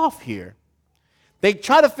is off here." They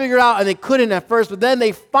tried to figure it out, and they couldn't at first, but then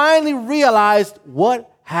they finally realized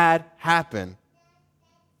what had happened.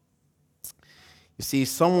 You see,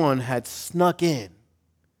 someone had snuck in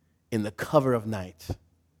the cover of night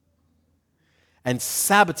and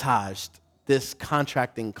sabotaged this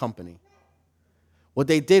contracting company. What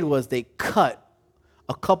they did was they cut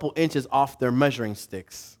a couple inches off their measuring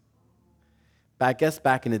sticks. But I guess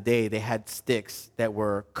back in the day, they had sticks that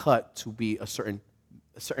were cut to be a certain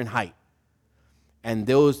height. And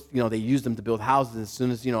those, they used them to build houses. As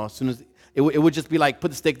soon as it would just be like,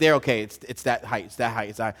 put the stick there, okay, it's that height, it's that height,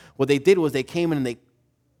 it's that height. What they did was they came in and they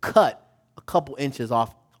cut a couple inches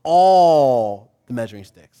off all the measuring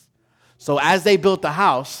sticks. So as they built the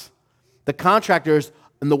house, the contractors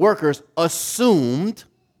and the workers assumed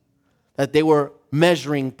that they were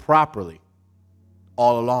measuring properly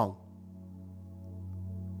all along.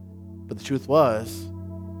 But the truth was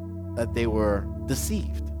that they were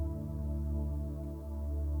deceived.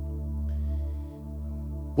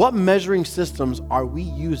 What measuring systems are we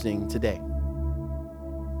using today?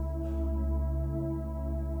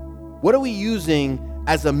 What are we using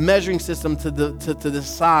as a measuring system to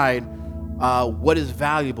decide what is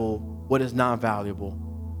valuable, what is not valuable,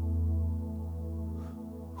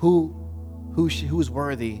 who is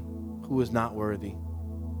worthy, who is not worthy,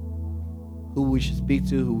 who we should speak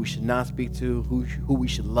to, who we should not speak to, who we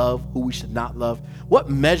should love, who we should not love. What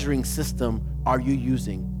measuring system are you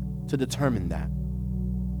using to determine that?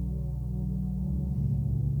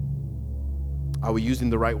 Are we using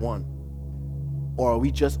the right one? Or are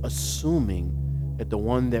we just assuming that the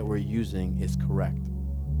one that we're using is correct?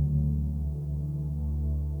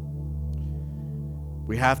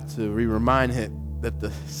 We have to remind him that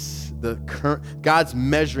the current God's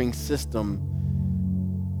measuring system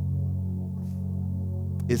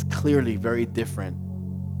is clearly very different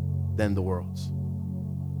than the world's.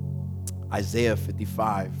 Isaiah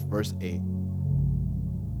 55, verse 8.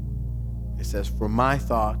 It says, "For my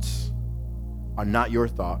thoughts are not your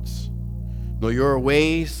thoughts, nor your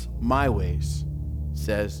ways my ways,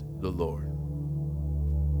 says the Lord."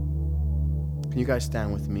 Can you guys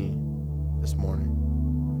stand with me this morning?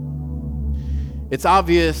 It's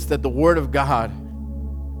obvious that the Word of God,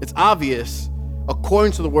 it's obvious,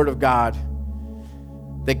 according to the Word of God,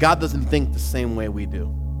 that God doesn't think the same way we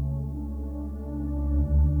do.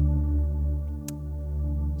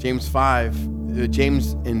 James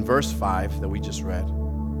in verse 5 that we just read,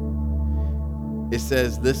 it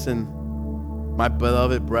says, "Listen, my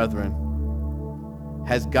beloved brethren,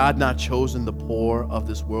 has God not chosen the poor of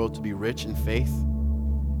this world to be rich in faith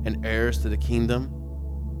and heirs to the kingdom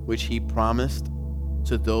which he promised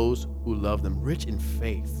to those who love them?" Rich in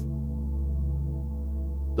faith.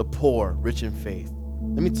 The poor, rich in faith.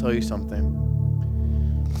 Let me tell you something.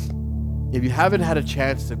 If you haven't had a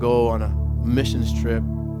chance to go on a missions trip,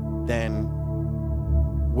 then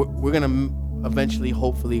we're going to eventually,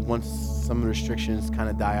 hopefully, once some of the restrictions kind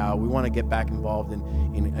of die out, we want to get back involved in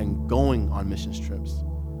going on missions trips.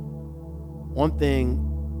 One thing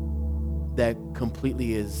that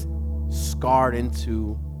completely is scarred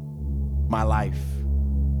into my life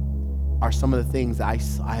are some of the things that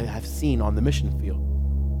I have seen on the mission field.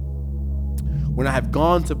 When I have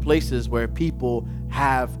gone to places where people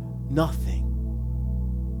have nothing,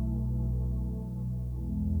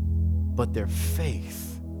 but their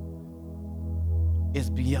faith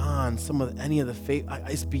is beyond any of the faith.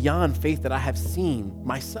 It's beyond faith that I have seen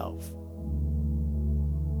myself.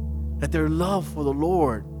 That their love for the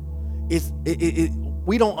Lord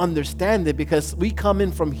we don't understand it, because we come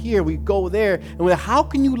in from here, we go there, and we're like, how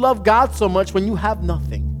can you love God so much when you have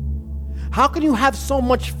nothing? How can you have so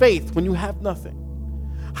much faith when you have nothing?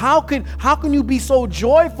 How can you be so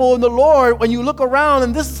joyful in the Lord when you look around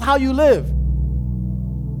and this is how you live?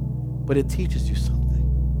 But it teaches you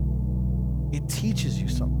something. It teaches you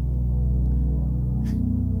something.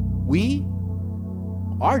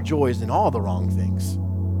 Our joy is in all the wrong things.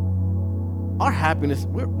 Our happiness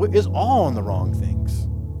is all in the wrong things.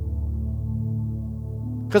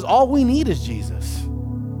 Because all we need is Jesus.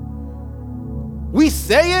 We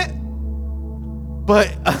say it,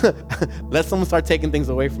 but let someone start taking things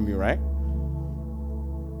away from you, right?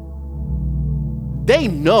 They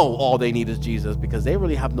know all they need is Jesus, because they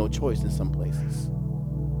really have no choice in some places.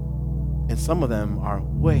 And some of them are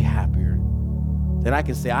way happier than I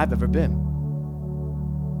can say I've ever been.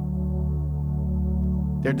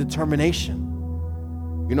 Their determination.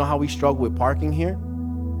 You know how we struggle with parking here?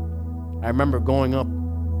 I remember going up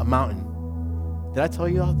a mountain. Did I tell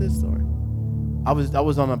you all this story? I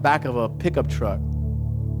was on the back of a pickup truck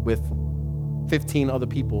with 15 other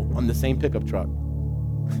people on the same pickup truck.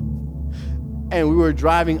 And we were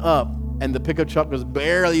driving up, and the pickup truck was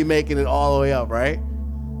barely making it all the way up, right?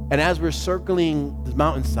 And as we're circling the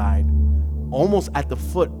mountainside, almost at the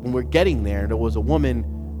foot, when we're getting there was a woman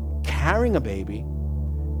carrying a baby,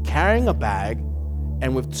 carrying a bag,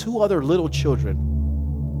 and with two other little children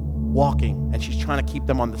walking, and she's trying to keep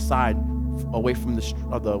them on the side, away from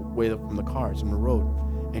the cars on the road.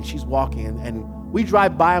 And she's walking, and we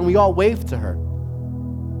drive by, and we all wave to her.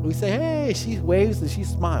 We say, hey, she waves and she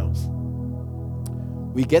smiles.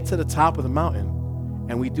 We get to the top of the mountain,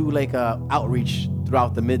 and we do like a outreach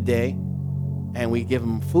throughout the midday, and we give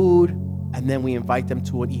them food, and then we invite them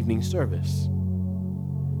to an evening service.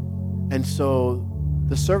 And so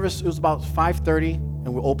the service, it was about 5:30,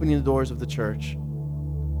 and we're opening the doors of the church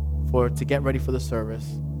to get ready for the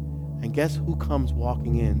service. And guess who comes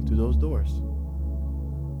walking in through those doors?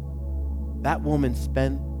 That woman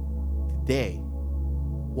spent the day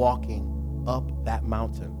walking up that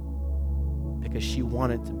mountain because she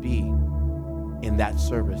wanted to be in that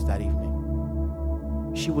service that evening.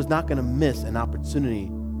 She was not going to miss an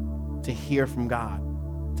opportunity to hear from God,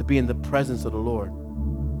 to be in the presence of the Lord.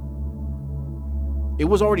 It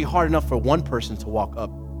was already hard enough for one person to walk up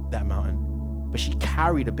that mountain. but she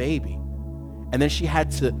carried a baby. And then she had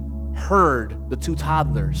to herd the 2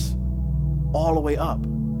 toddlers all the way up,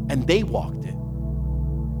 and they walked it.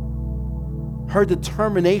 Her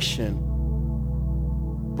determination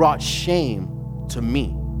brought shame to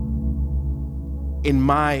me in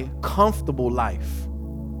my comfortable life.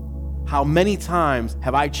 How many times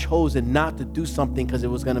have I chosen not to do something because it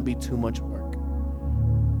was going to be too much work?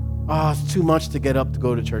 Oh, it's too much to get up to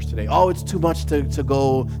go to church today. Oh, it's too much to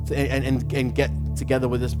go and get together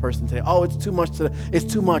with this person today. Oh, it's too much. It's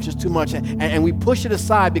too much. And we push it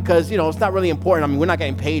aside because, it's not really important. I mean, we're not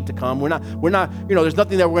getting paid to come. We're not, there's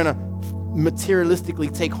nothing that we're going to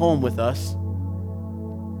materialistically take home with us.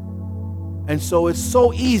 And so it's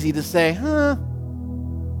so easy to say,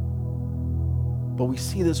 But we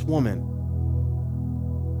see this woman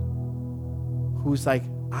who's like,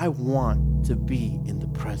 I want to be in the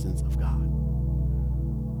presence of God.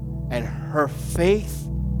 And her faith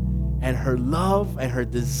and her love and her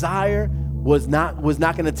desire was not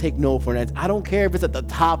going to take no for an answer. I don't care if it's at the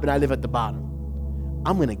top and I live at the bottom.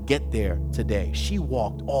 I'm going to get there today. She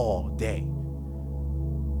walked all day.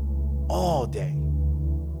 All day.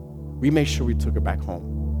 We made sure we took her back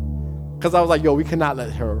home. Because I was like, we cannot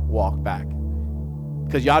let her walk back.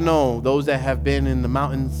 Because y'all know, those that have been in the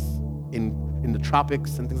mountains, in the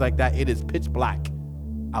tropics and things like that, it is pitch black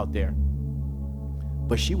out there.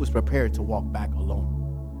 But she was prepared to walk back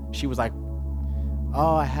alone. She was like,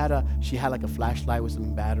 she had like a flashlight with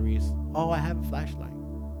some batteries. Oh, I have a flashlight.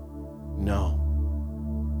 No.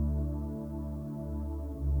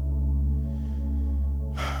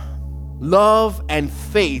 Love and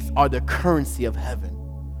faith are the currency of heaven.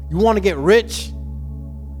 You want to get rich?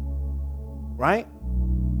 Right?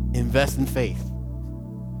 Invest in faith.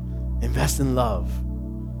 Invest in love.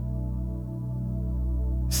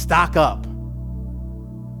 Stock up.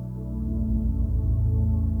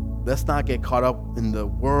 Let's not get caught up in the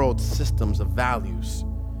world systems of values.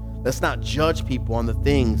 Let's not judge people on the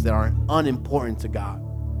things that are unimportant to God.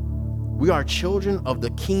 We are children of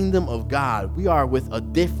the kingdom of God. We are with a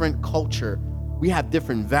different culture. We have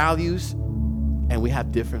different values and we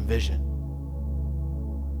have different vision.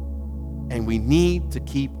 And we need to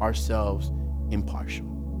keep ourselves impartial.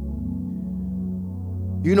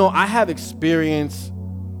 I have experienced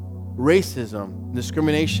racism,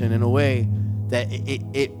 discrimination in a way that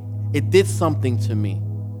it did something to me.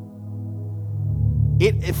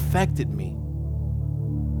 It affected me.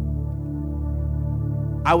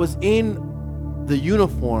 I was in the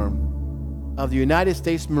uniform of the United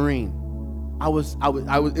States Marine. It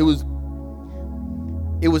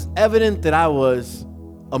was evident that I was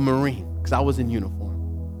a Marine because I was in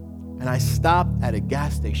uniform. And I stopped at a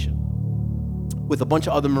gas station with a bunch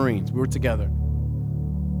of other Marines. We were together.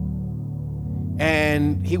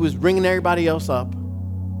 And he was ringing everybody else up.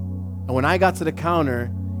 And when I got to the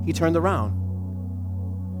counter, he turned around.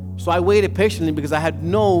 So I waited patiently because I had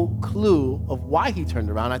no clue of why he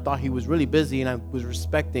turned around. I thought he was really busy and I was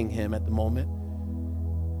respecting him at the moment.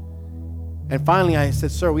 And finally I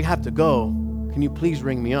said, "Sir, we have to go. Can you please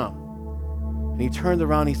ring me up?" And he turned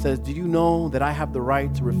around, he says, "Do you know that I have the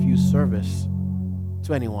right to refuse service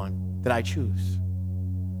to anyone that I choose?"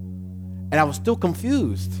 And I was still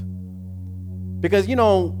confused. Because,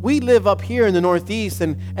 we live up here in the Northeast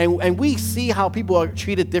and we see how people are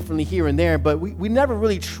treated differently here and there, but we never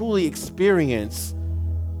really truly experience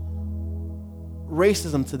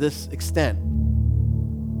racism to this extent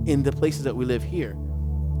in the places that we live here.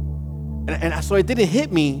 And so it didn't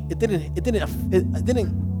hit me. It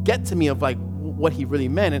didn't get to me of like what he really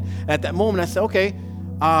meant. And at that moment I said, okay,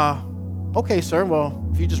 sir, well,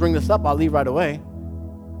 if you just ring this up, I'll leave right away.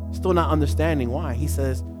 Still not understanding why. He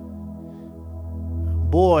says,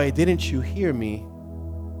 "Boy, didn't you hear me?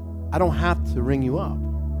 I don't have to ring you up."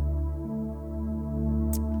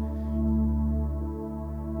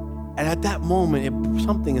 And at that moment,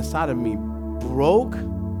 something inside of me broke.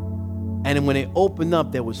 And when it opened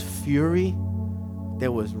up, there was fury,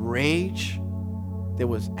 there was rage, there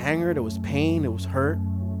was anger, there was pain, there was hurt.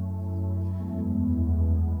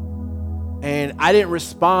 And I didn't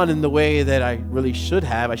respond in the way that I really should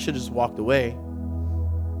have. I should have just walked away.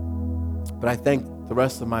 But I thank the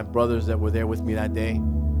rest of my brothers that were there with me that day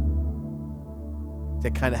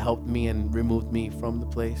that kind of helped me and removed me from the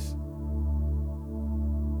place.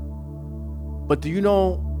 But do you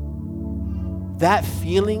know that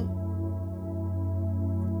feeling,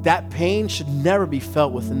 that pain should never be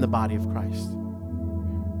felt within the body of Christ.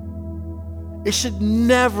 It should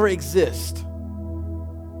never exist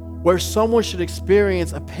where someone should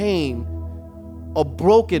experience a pain, a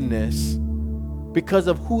brokenness because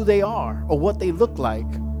of who they are or what they look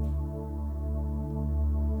like.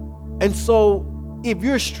 And so if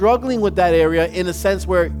you're struggling with that area in a sense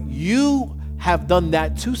where you have done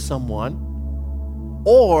that to someone,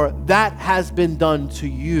 or that has been done to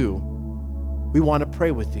you, we want to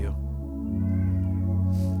pray with you.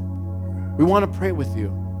 We want to pray with you.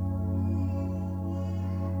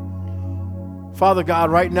 Father God,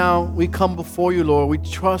 right now we come before you, Lord. We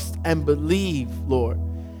trust and believe, Lord,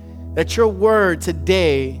 that your word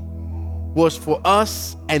today was for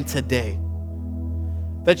us and today.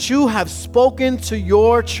 That you have spoken to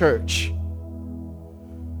your church.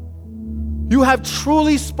 You have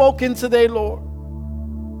truly spoken today, Lord.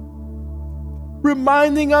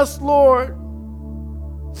 Reminding us, Lord,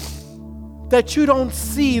 that you don't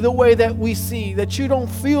see the way that we see, that you don't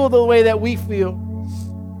feel the way that we feel.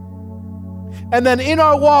 And then in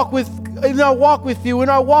our walk with you, in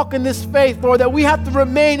our walk in this faith, Lord, that we have to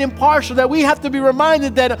remain impartial, that we have to be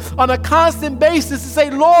reminded that on a constant basis to say,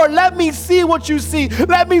 Lord, let me see what you see.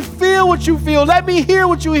 Let me feel what you feel. Let me hear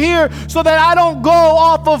what you hear, so that I don't go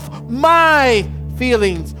off of my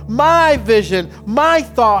feelings, my vision, my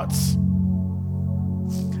thoughts.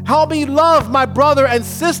 Help me love my brother and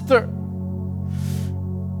sister.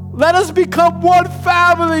 Let us become one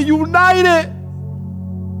family, united,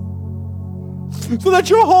 so that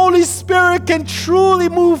your Holy Spirit can truly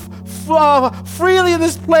move freely in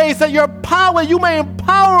this place, that your power, you may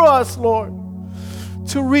empower us, Lord,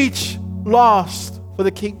 to reach lost for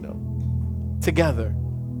the kingdom together.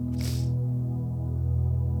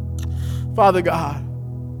 Father God,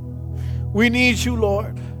 we need you,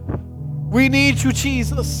 Lord. We need you,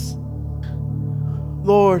 Jesus.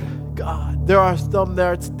 Lord God, there are some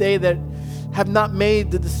there today that have not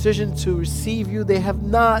made the decision to receive you. They have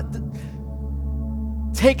not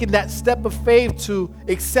taken that step of faith to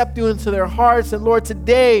accept you into their hearts. And Lord,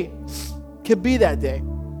 today can be that day.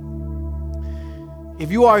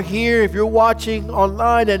 If you are here, if you're watching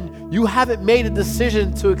online and you haven't made a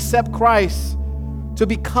decision to accept Christ, to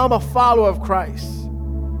become a follower of Christ,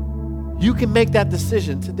 you can make that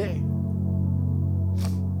decision today.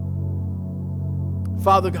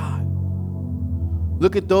 Father God,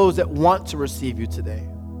 look at those that want to receive you today.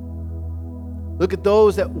 Look at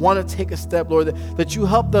those that want to take a step, Lord, that you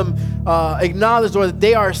help them acknowledge, Lord, that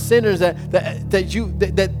they are sinners, that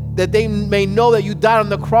they may know that you died on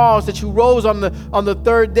the cross, that you rose on the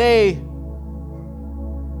third day.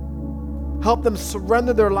 Help them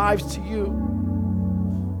surrender their lives to you,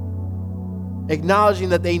 acknowledging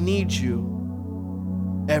that they need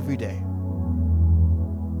you every day.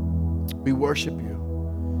 We worship you.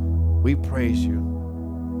 We praise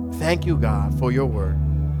you. Thank you, God, for your word.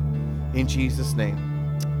 In Jesus' name,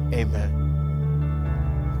 amen.